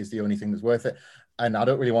hold it is the only thing that's worth it. And I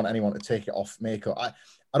don't really want anyone to take it off Mako. I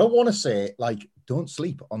don't want to say, like, don't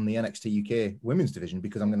sleep on the NXT UK women's division,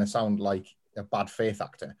 because I'm going to sound like a bad faith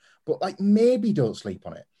actor, but like, maybe don't sleep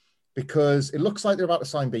on it, because it looks like they're about to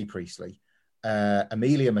sign Bea Priestley.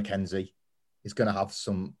 Amelia McKenzie is going to have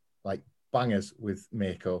some like bangers with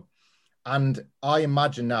Mako, and I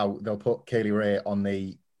imagine now they'll put Kaylee Ray on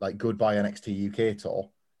the like goodbye NXT UK tour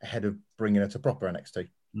ahead of bringing her to proper NXT.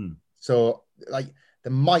 So like,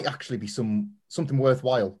 there might actually be something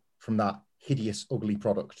worthwhile from that hideous, ugly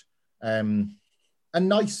product. And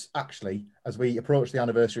nice, actually, as we approach the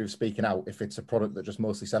anniversary of Speaking Out, if it's a product that just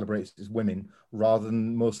mostly celebrates its women rather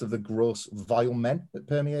than most of the gross, vile men that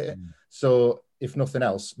permeate it. So if nothing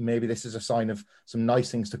else, maybe this is a sign of some nice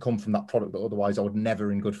things to come from that product that otherwise I would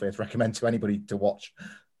never in good faith recommend to anybody to watch.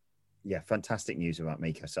 Yeah, fantastic news about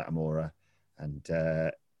Mako Satomura. And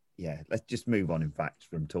yeah, let's just move on, in fact,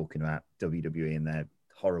 from talking about WWE and their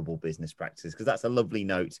horrible business practices, because that's a lovely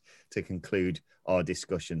note to conclude our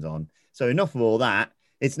discussions on. So enough of all that.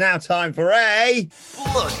 It's now time for a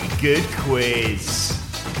bloody good quiz.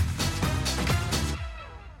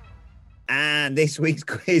 And this week's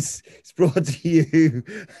quiz is brought to you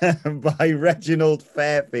by Reginald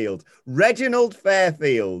Fairfield. Reginald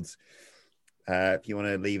Fairfield. If you want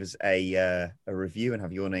to leave us a review and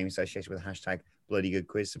have your name associated with the hashtag Bloody Good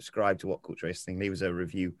Quiz, subscribe to What Culture Wrestling, leave us a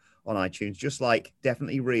review on iTunes, just like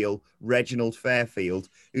Definitely Real Reginald Fairfield,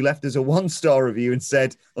 who left us a 1-star review and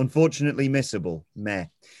said, unfortunately missable. Meh.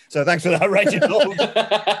 So thanks for that, Reginald.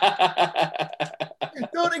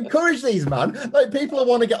 Don't encourage these, man. Like, people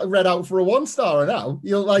want to get read out for a 1-star now.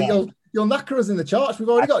 You'll knacker us in the charts. We've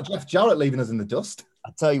already got Jeff Jarrett leaving us in the dust.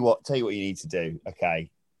 I'll tell you what you need to do,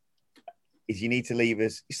 okay, is you need to leave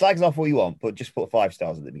us, slag us off what you want, but just put 5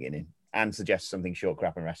 stars at the beginning and suggest something short,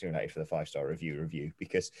 crap, and wrestling related for the 5-star review,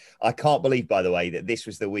 because I can't believe, by the way, that this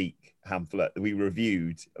was the week, Hamlet, that we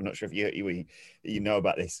reviewed. I'm not sure if you know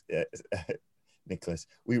about this, Nicholas.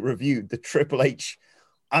 We reviewed the Triple H,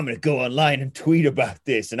 I'm going to go online and tweet about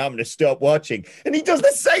this, and I'm going to stop watching. And he does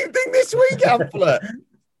the same thing this week, Hamlet.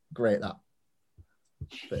 Great, that.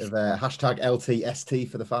 Bit of hashtag LTST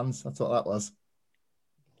for the fans. That's what that was.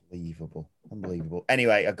 Unbelievable.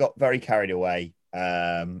 Anyway, I got very carried away.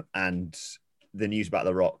 And the news about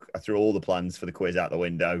The Rock, I threw all the plans for the quiz out the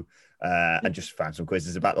window and just found some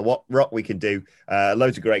quizzes about the Rock we can do.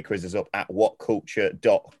 Loads of great quizzes up at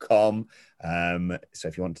whatculture.com. So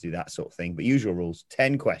if you want to do that sort of thing, but usual rules,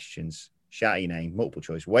 10 questions, shout your name, multiple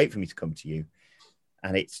choice, wait for me to come to you.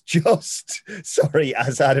 And it's just, sorry,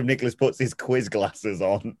 as Adam Nicholas puts his quiz glasses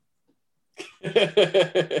on.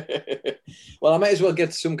 Well, I might as well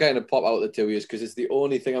get some kind of pop out of the 2 years, because it's the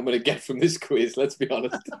only thing I'm going to get from this quiz, let's be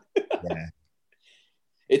honest. Yeah.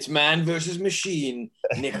 It's man versus machine,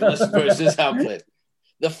 Nicholas versus Hamlet,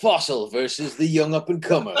 the fossil versus the young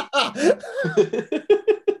up-and-comer. I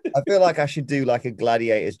feel like I should do like a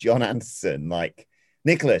Gladiators John Anderson, like,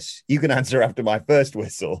 Nicholas, you can answer after my first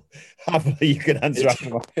whistle. Hamlet, you can answer after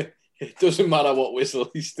my... It doesn't matter what whistle,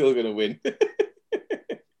 he's still going to win.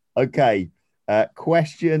 Okay,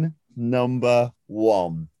 question number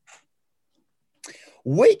 1.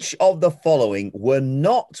 Which of the following were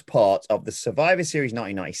not part of the Survivor Series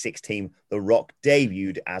 1996 team The Rock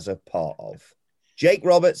debuted as a part of? Jake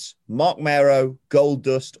Roberts, Mark Mero,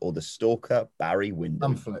 Goldust, or the Stalker Barry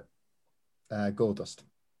Windham? Pamphlet. Goldust.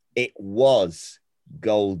 It was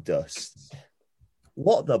Goldust.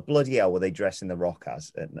 What the bloody hell were they dressing The Rock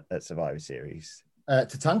as at Survivor Series?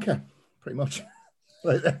 Tatanka, pretty much.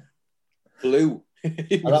 Blue.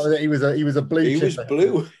 He was a blue. He was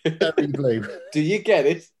blue. Very blue. Do you get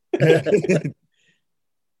it?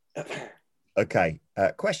 Okay.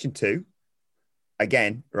 Question 2.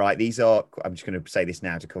 Again, right, these are, I'm just going to say this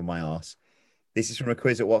now to cover my arse. This is from a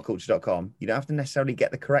quiz at whatculture.com. You don't have to necessarily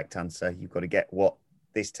get the correct answer. You've got to get what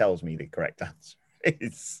this tells me the correct answer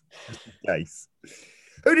is. Case.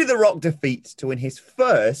 Who did The Rock defeat to win his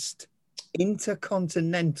first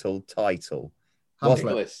Intercontinental title?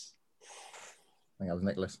 Nicholas. I think that was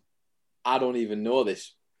Nicholas. I don't even know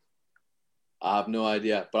this. I have no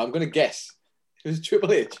idea, but I'm going to guess. It was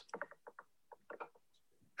Triple H.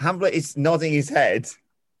 Hamlet is nodding his head.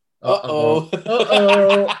 Uh-oh.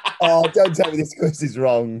 Oh, don't tell me this quiz is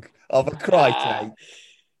wrong. Oh, for Christ's sake.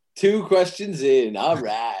 2 questions in. All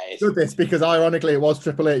right. Good this, because ironically it was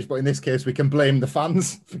Triple H, but in this case we can blame the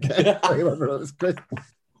fans for getting this quiz. Are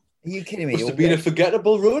you kidding me? Must have been a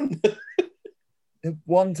forgettable run. The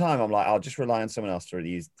one time I'm like, I'll just rely on someone else to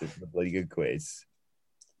use the bloody good quiz.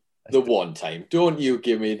 The one time. Don't you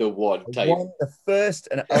give me the one time. The first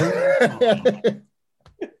and only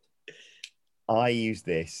I use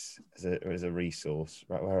this as a resource.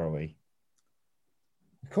 Right, where are we?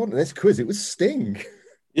 According to this quiz, it was Sting.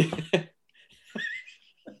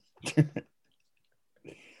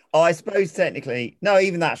 Oh, I suppose technically, no,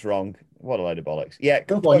 even that's wrong. What a load of bollocks! Yeah,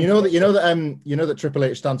 come on. You know that Triple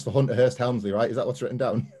H stands for Hunter Hearst Helmsley, right? Is that what's written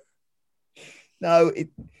down? No, it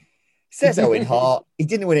says Owen Hart. He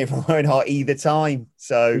didn't win it from Owen Hart either time,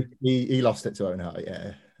 so he lost it to Owen Hart.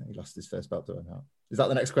 Yeah, he lost his first belt to Owen Hart. Is that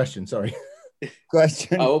the next question? Sorry.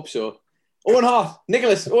 Question. I hope so. Owen Hart,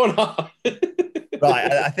 Nicholas. Owen Hart.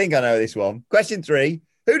 Right, I think I know this one. Question 3: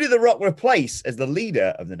 Who did The Rock replace as the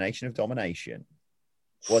leader of the Nation of Domination?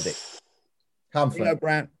 Was it Hamlet?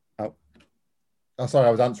 Brown? Oh, sorry,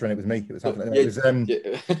 I was answering. It was me. It was Hamlet. Yeah,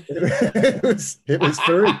 It was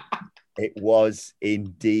Farouk. It was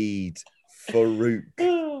indeed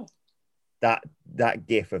Farouk. That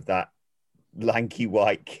gif of that lanky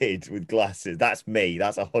white kid with glasses. That's me.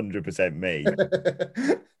 That's 100% me.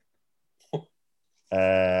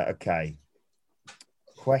 Okay.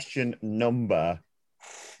 Question number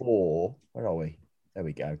 4. Where are we? There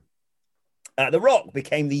we go. The Rock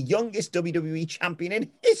became the youngest WWE champion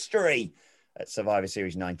in history at Survivor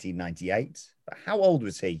Series 1998. But how old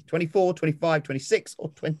was he? 24, 25, 26, or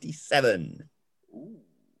 27? Ooh.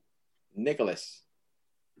 Nicholas.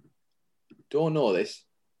 Don't know this.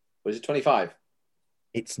 Was it 25?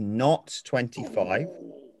 It's not 25.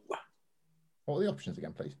 What are the options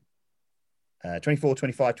again, please? 24,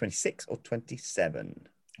 25, 26, or 27?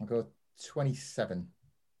 I'll go 27.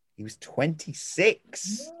 He was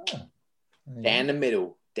 26. Yeah. Down the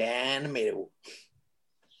middle. Down the middle.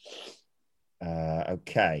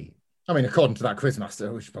 Okay. I mean, according to that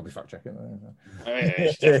quizmaster, we should probably fact check it.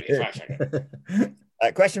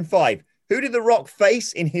 Question 5. Who did The Rock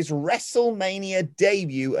face in his WrestleMania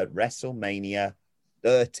debut at WrestleMania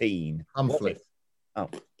 13? Hamlet. Oh.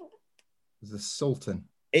 It was the Sultan.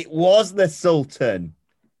 It was the Sultan.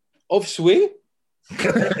 Of Swing?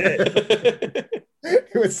 It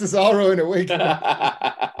was Cesaro in a wig.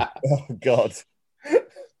 Oh, God.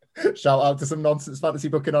 Shout out to some nonsense fantasy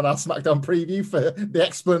booking on our SmackDown preview for the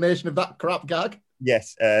explanation of that crap gag.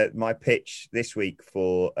 Yes, my pitch this week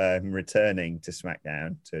for returning to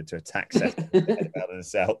SmackDown to attack Seth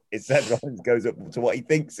himself. It's Seth Rollins goes up to what he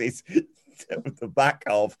thinks is the back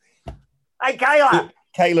of, hey,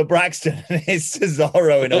 Kayla Braxton, and it's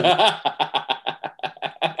Cesaro in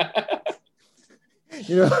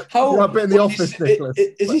You know, how bit in the office, Nicholas.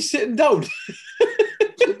 Is he sitting down?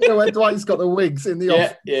 You know, when Dwight's got the wigs in the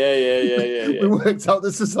office. Yeah. We worked out that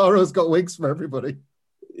Cesaro's got wigs for everybody.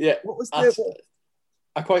 Yeah. What was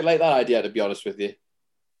I quite like that idea, to be honest with you.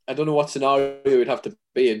 I don't know what scenario it would have to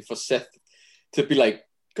be in for Seth to be like,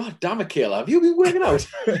 God damn it, Kayla, have you been working out?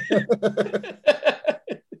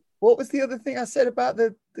 What was the other thing I said about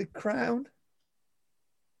the crown?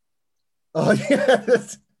 Oh, yeah.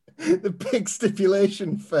 The big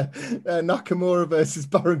stipulation for Nakamura versus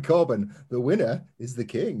Baron Corbin. The winner is the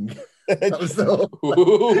king. That was the whole.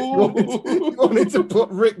 He wanted to put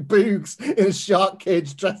Rick Boogs in a shark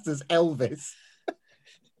cage dressed as Elvis.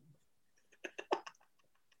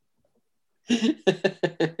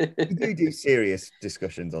 We do serious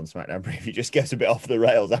discussions on SmackDown Preview. Just gets a bit off the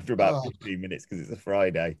rails after about 15 minutes because it's a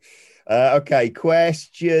Friday. Okay,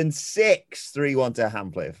 question 6. 3-1 to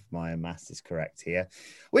Hamlet, if my maths is correct here.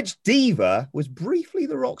 Which diva was briefly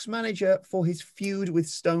The Rock's manager for his feud with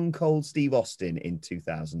Stone Cold Steve Austin in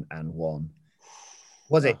 2001?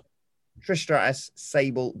 Was it Trish Stratus,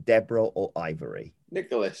 Sable, Deborah, or Ivory?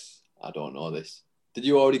 Nicholas, I don't know this. Did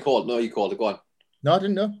you already call it? No, you called it. Go on. No, I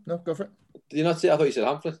didn't know. No, go for it. Did you not say? I thought you said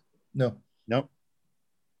Hamlet. No.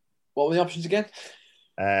 What were the options again?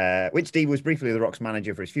 Which Diva was briefly The Rock's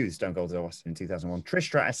manager for his feud with Stone Cold Austin in 2001? Trish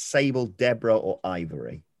Stratus, Sable, Deborah, or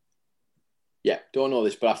Ivory? Yeah, don't know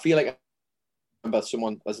this, but I feel like I remember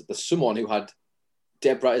there's someone who had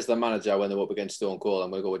Deborah as the manager when they were up against Stone Cold.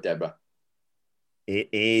 I'm going to go with Deborah. It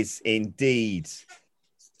is indeed.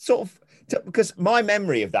 Sort of, because my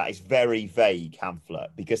memory of that is very vague,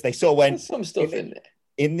 Hamlet, because they sort of went... There's some stuff in there.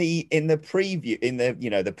 In the preview, in the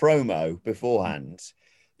the promo beforehand,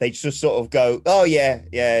 they just sort of go, "Oh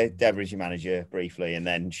yeah, Deborah's your manager briefly," and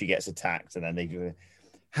then she gets attacked, and then they do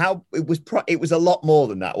how it was. It was a lot more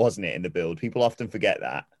than that, wasn't it? In the build, people often forget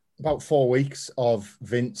that. About 4 weeks of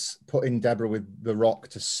Vince putting Deborah with The Rock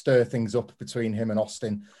to stir things up between him and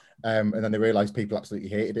Austin. And then they realised people absolutely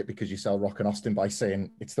hated it because you sell Rock and Austin by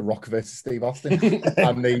saying it's The Rock versus Steve Austin.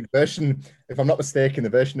 And the version, if I'm not mistaken,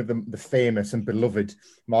 the version of the famous and beloved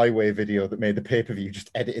My Way video that made the pay-per-view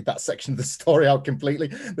just edited that section of the story out completely.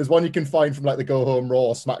 There's one you can find from like the Go Home Raw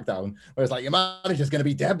or SmackDown where it's like, your manager's going to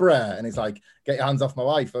be Deborah. And it's like, get your hands off my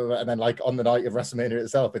wife. And then like on the night of WrestleMania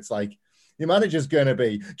itself, it's like, your manager's going to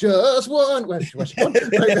be just one. Where's she gone?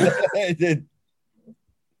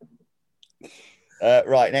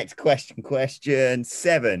 Right, next question. Question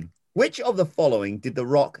 7. Which of the following did The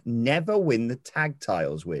Rock never win the tag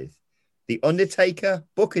titles with? The Undertaker,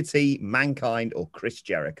 Booker T, Mankind, or Chris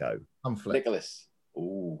Jericho? Nicholas.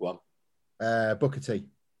 Ooh, go on. Booker T.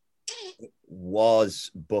 It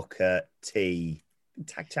was Booker T.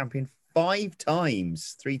 Tag champion 5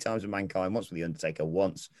 times. 3 times with Mankind, once with The Undertaker,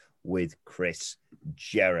 once with Chris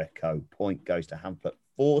Jericho. Point goes to Hamlet.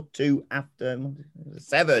 4-2 after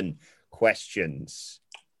 7 questions.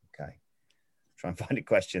 Okay. Try and find a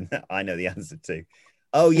question that I know the answer to.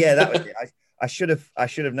 Oh yeah, that was it. I should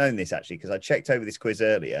have known this actually, because I checked over this quiz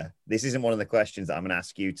earlier. This isn't one of the questions that I'm going to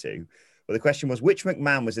ask you to. But the question was, which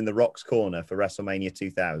McMahon was in The Rock's corner for WrestleMania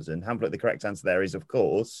 2000? Hamlet, the correct answer there is, of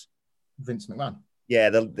course, Vince McMahon. Yeah,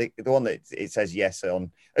 the one that it says yes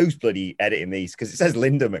on. Who's bloody editing these? Because it says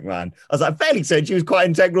Linda McMahon. I was like, fairly certain she was quite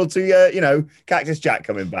integral to Cactus Jack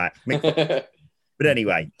coming back. But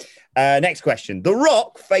anyway, next question. The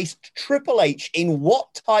Rock faced Triple H in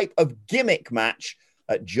what type of gimmick match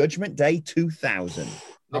at Judgment Day 2000?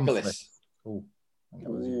 Nicholas.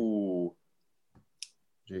 Ooh.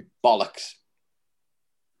 Bollocks.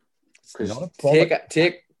 Not a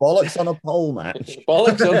take bollocks on a pole match.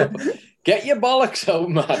 Bollocks on get your bollocks out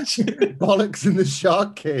match. Bollocks in the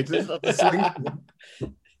shark cage.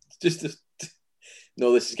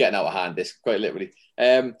 No, this is getting out of hand. This quite literally.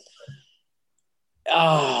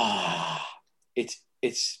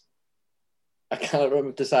 It's. I can't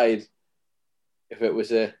remember decide if it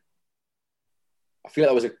was a. I feel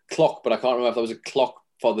that was a clock, but I can't remember if that was a clock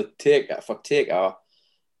for the Taker.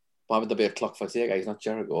 Why would there be a clock for Taker? He's not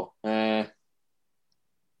Jericho.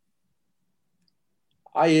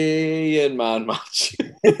 Iron Man match.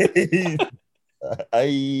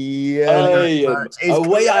 Away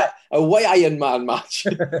Iron Man match.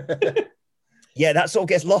 Yeah, that sort of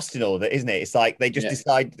gets lost in all of it, isn't it? It's like they just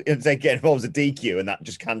decide they get involved with a DQ, and that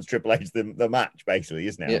just cans Triple H the match, basically,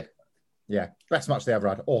 isn't it? Yeah, best match they ever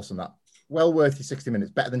had. Awesome, that. Well worth your 60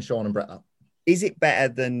 minutes. Better than Shawn and Bret. That. Is it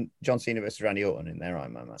better than John Cena versus Randy Orton in their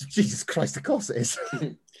Iron Man match? Jesus Christ, of course it is.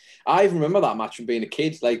 I remember that match from being a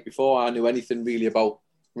kid, like before I knew anything really about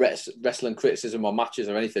wrestling criticism or matches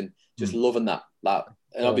or anything. Just loving that.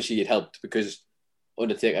 And obviously it helped because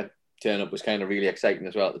Undertaker turn up was kind of really exciting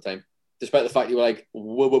as well at the time. Despite the fact you were like,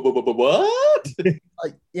 what?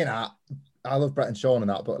 I love Bret and Shawn and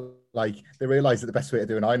that, but like they realised that the best way to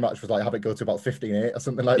do an Iron match was like have it go to about 15-8 or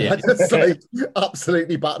something like that. Just like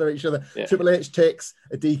absolutely batter each other. Yeah. Triple H takes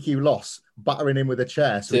a DQ loss, battering him with a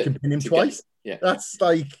chair so he can pin him twice. That's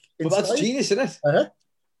like that's genius, isn't it? Uh-huh.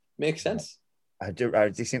 Makes sense. I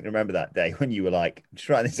distinctly remember that day when you were like, I'm just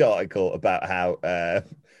writing this article about how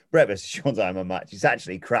Bret versus Shawn's Iron Man match is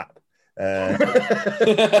actually crap.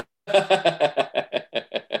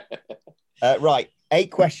 Right,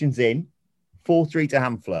 8 questions in, 4-3 to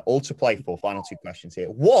Hamfler, all to play for. Final 2 questions here.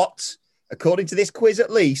 What, according to this quiz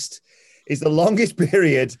at least, is the longest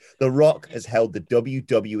period The Rock has held the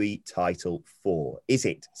WWE title for? Is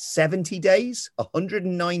it 70 days,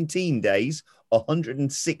 119 days,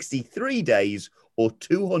 163 days, or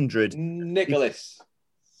 200? Nicholas,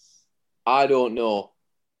 I don't know.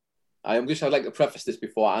 I'd like to preface this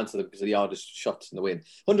before I answer them because they are just shots in the wind.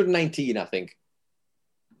 119, I think.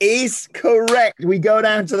 Is correct. We go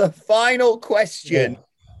down to the final question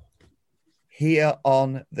here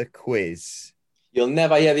on the quiz. You'll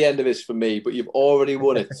never hear the end of this from me, but you've already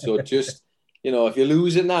won it. So just, if you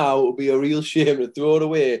lose it now, it'll be a real shame to throw it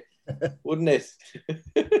away wouldn't it?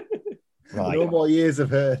 Right. No more years of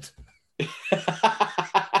hurt.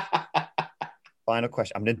 Final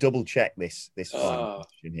question. I'm going to double check this final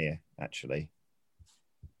question here, actually,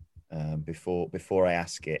 before I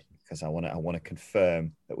ask it, because I want to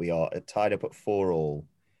confirm that we are tied up at 4-4.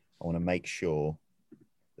 I want to make sure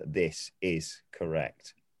that this is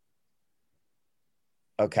correct.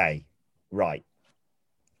 Okay, right.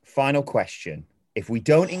 Final question. If we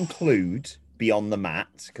don't include Beyond the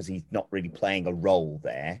Mat, because he's not really playing a role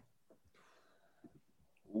there,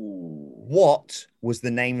 what was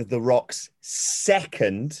the name of The Rock's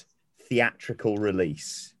second theatrical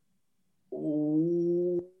release?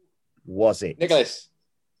 Was it? Nicholas.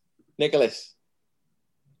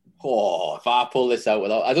 Oh, if I pull this out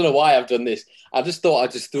without... I don't know why I've done this. I just thought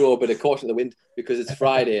I'd just throw a bit of caution to the wind because it's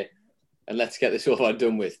Friday and let's get this over and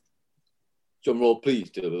done with. Drum roll,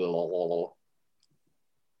 please.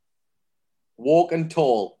 Walking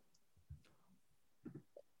Tall.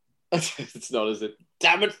 It's not, is it?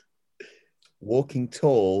 Damn it. Walking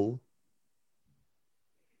Tall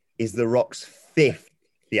is The Rock's fifth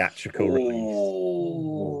theatrical release.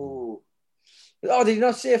 Oh, did you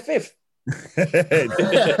not say a fifth? Bad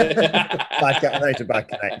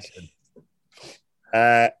connection.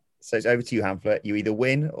 So it's over to you, Hamflet. You either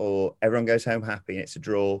win or everyone goes home happy and it's a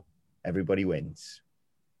draw. Everybody wins.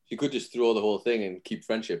 You could just throw the whole thing and keep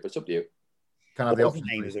friendship. It's up to you. Can I have the What was option?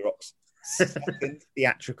 the name of The Rock's second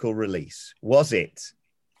theatrical release? Was it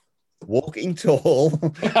Walking Tall?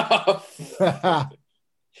 I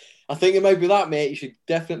think it might be that, mate. You should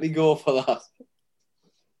definitely go for that.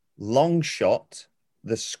 Long Shot,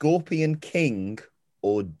 The Scorpion King,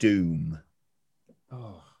 or Doom?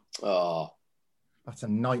 Oh. That's a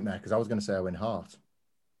nightmare because I was going to say Owen Hart.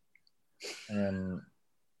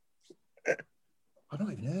 I've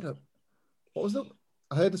not even heard of. What was the?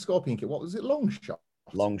 I heard the Scorpion King. What was it? Long Shot.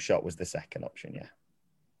 Long Shot was the second option, yeah.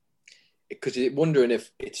 Because you're wondering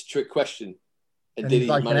if it's a trick question. And And did he's he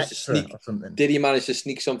like manage an to extra sneak? or something? Did he manage to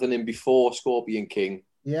sneak something in before Scorpion King?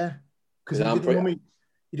 Yeah, because Because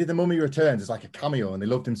he did the Mummy Returns as like a cameo, and they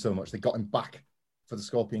loved him so much they got him back for the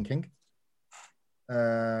Scorpion King.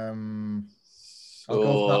 I'll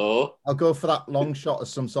go for that Long Shot as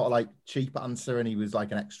some sort of like cheap answer, and he was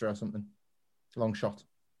like an extra or something. Long Shot.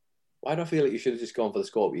 Why do I feel like you should have just gone for the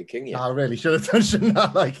Scorpion King? Yeah. I really should have done, shouldn't I?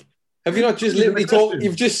 Like, Have you not just literally talked?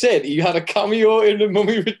 You've just said you had a cameo in the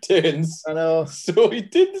Mummy Returns. I know. So he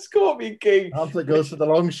did the Scorpion King. After it goes for the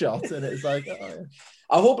Long Shot, and it's like, oh, yeah.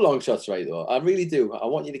 I hope Long Shot's right, though. I really do. I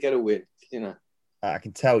want you to get a win. You know. I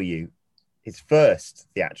can tell you, his first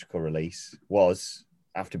theatrical release was,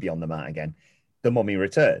 after Beyond the Mat again, The Mummy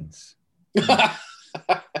Returns. His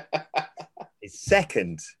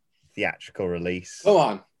second theatrical release Come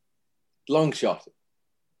on. Long Shot.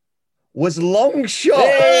 was Long Shot,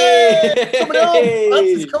 Hey! Coming home!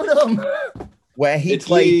 Answer's coming home! where he It's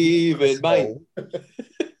played leaving, mate.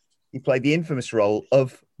 he played the infamous role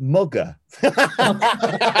of Mugger,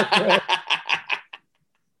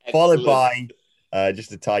 followed by just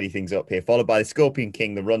to tidy things up here, followed by The Scorpion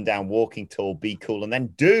King, The Rundown, Walking Tall, Be Cool, and then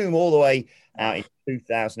Doom all the way out in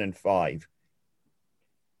 2005.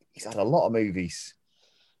 He's had a lot of movies.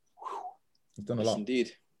 He's done a Yes, lot.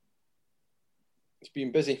 indeed. He's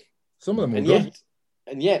been busy. Some of them were And good.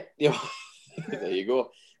 yet, there you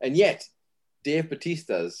go. And yet, Dave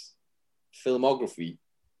Bautista's filmography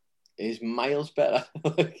is miles better.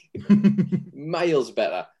 Miles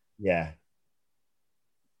better. Yeah.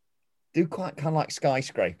 Do quite kind of like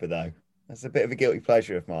Skyscraper, though. That's a bit of a guilty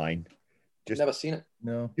pleasure of mine. Never seen it.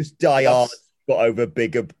 No. Just die hard, but over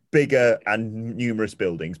bigger and numerous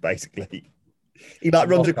buildings, basically. He like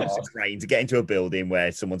runs across a crane to get into a building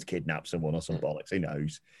where someone's kidnapped someone or some bollocks. Who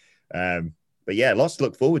knows? But yeah, lots to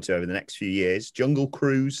look forward to over the next few years. Jungle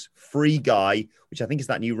Cruise, Free Guy, which I think is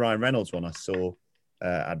that new Ryan Reynolds one I saw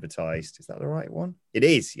advertised. Is that the right one? It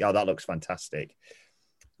is. Yeah, that looks fantastic.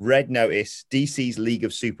 Red Notice, DC's League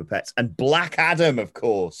of Super Pets, and Black Adam, of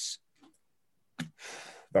course.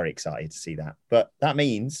 Very excited to see that. But that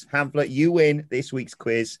means, Hamflet, you win this week's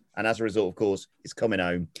quiz. And as a result, of course, it's coming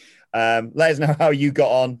home. Let us know how you got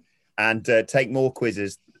on and take more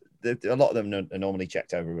quizzes. A lot of them are normally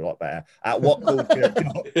checked over a lot better at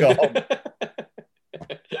whatculture.com.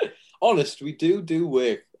 Honest, we do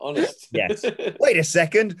work. Honest. Yes. Wait a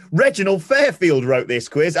second. Reginald Fairfield wrote this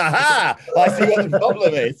quiz. Aha! I see what the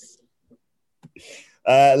problem is.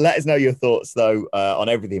 Let us know your thoughts, though, on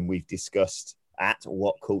everything we've discussed at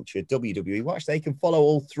What Culture WWE. Watch, they can follow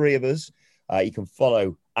all three of us. You can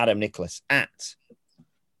follow Adam Nicholas at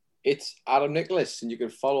It's Adam Nicholas, and you can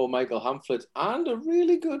follow Michael Hamflet and a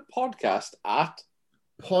really good podcast at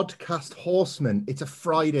Podcast Horseman. It's a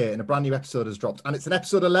Friday and a brand new episode has dropped. And it's an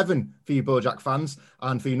episode 11 for you BoJack fans.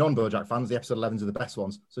 And for you non-BoJack fans, the episode 11s are the best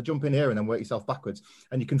ones. So jump in here and then work yourself backwards.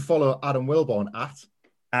 And you can follow Adam Wilborn at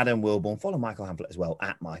Adam Wilborn. Follow Michael Hamflett as well,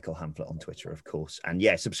 at Michael Hamflett on Twitter, of course. And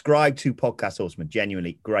yeah, subscribe to Podcast Horseman.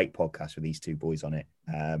 Genuinely great podcast with these two boys on it.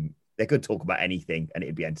 They could talk about anything and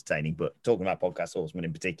it'd be entertaining, but talking about Podcast Horseman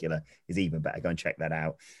in particular is even better. Go and check that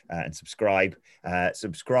out and subscribe.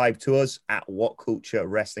 Subscribe to us at What Culture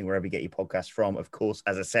Wrestling, wherever you get your podcast from. Of course,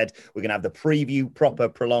 as I said, we're going to have the preview, proper,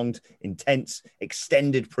 prolonged, intense,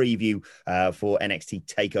 extended preview for NXT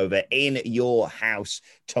TakeOver in your house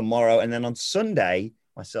tomorrow. And then on Sunday,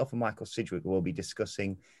 myself and Michael Sidgwick will be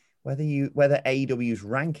discussing whether AEW's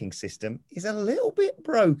ranking system is a little bit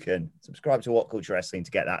broken. Subscribe to What Culture Wrestling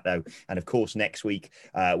to get that, though. And of course, next week,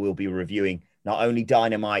 we'll be reviewing not only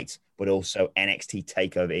Dynamite, but also NXT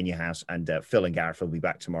TakeOver in your house. And Phil and Gareth will be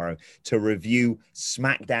back tomorrow to review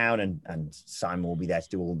SmackDown. And Simon will be there to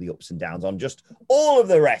do all the ups and downs on just all of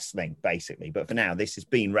the wrestling, basically. But for now, this has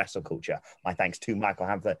been Wrestle Culture. My thanks to Michael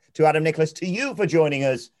Hamflett, to Adam Nicholas, to you for joining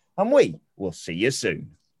us. And we will see you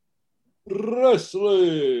soon.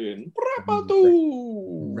 Wrestling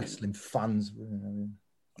fans.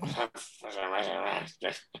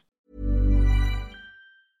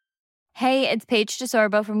 Hey, it's Paige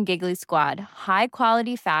DeSorbo from Giggly Squad. High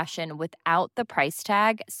quality fashion without the price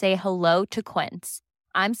tag. Say hello to Quince.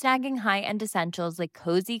 I'm snagging high-end essentials like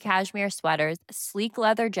cozy cashmere sweaters, sleek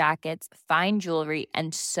leather jackets, fine jewelry,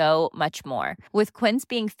 and so much more. With Quince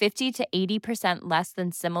being 50 to 80% less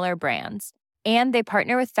than similar brands. And they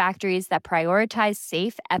partner with factories that prioritize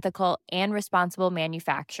safe, ethical, and responsible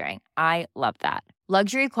manufacturing. I love that.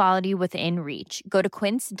 Luxury quality within reach. Go to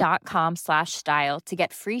quince.com/style to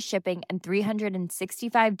get free shipping and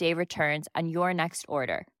 365-day returns on your next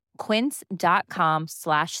order.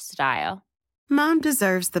 Quince.com/style. Mom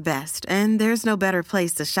deserves the best, and there's no better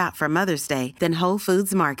place to shop for Mother's Day than Whole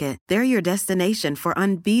Foods Market. They're your destination for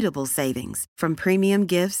unbeatable savings, from premium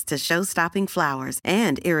gifts to show-stopping flowers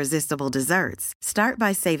and irresistible desserts. Start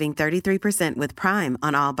by saving 33% with Prime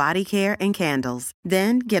on all body care and candles.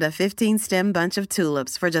 Then get a 15-stem bunch of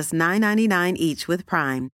tulips for just $9.99 each with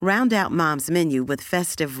Prime. Round out Mom's menu with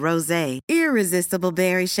festive rosé, irresistible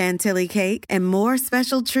berry chantilly cake, and more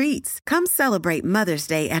special treats. Come celebrate Mother's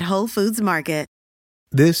Day at Whole Foods Market.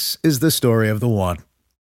 This is the story of the one.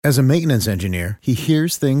 As a maintenance engineer, he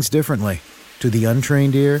hears things differently. To the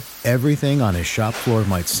untrained ear, everything on his shop floor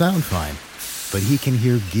might sound fine, but he can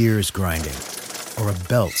hear gears grinding or a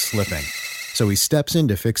belt slipping. So he steps in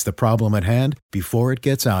to fix the problem at hand before it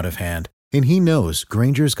gets out of hand. And he knows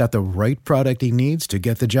Grainger's got the right product he needs to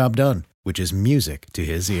get the job done, which is music to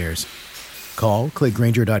his ears. Call, click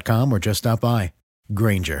Grainger.com, or just stop by.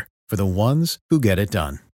 Grainger, for the ones who get it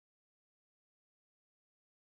done.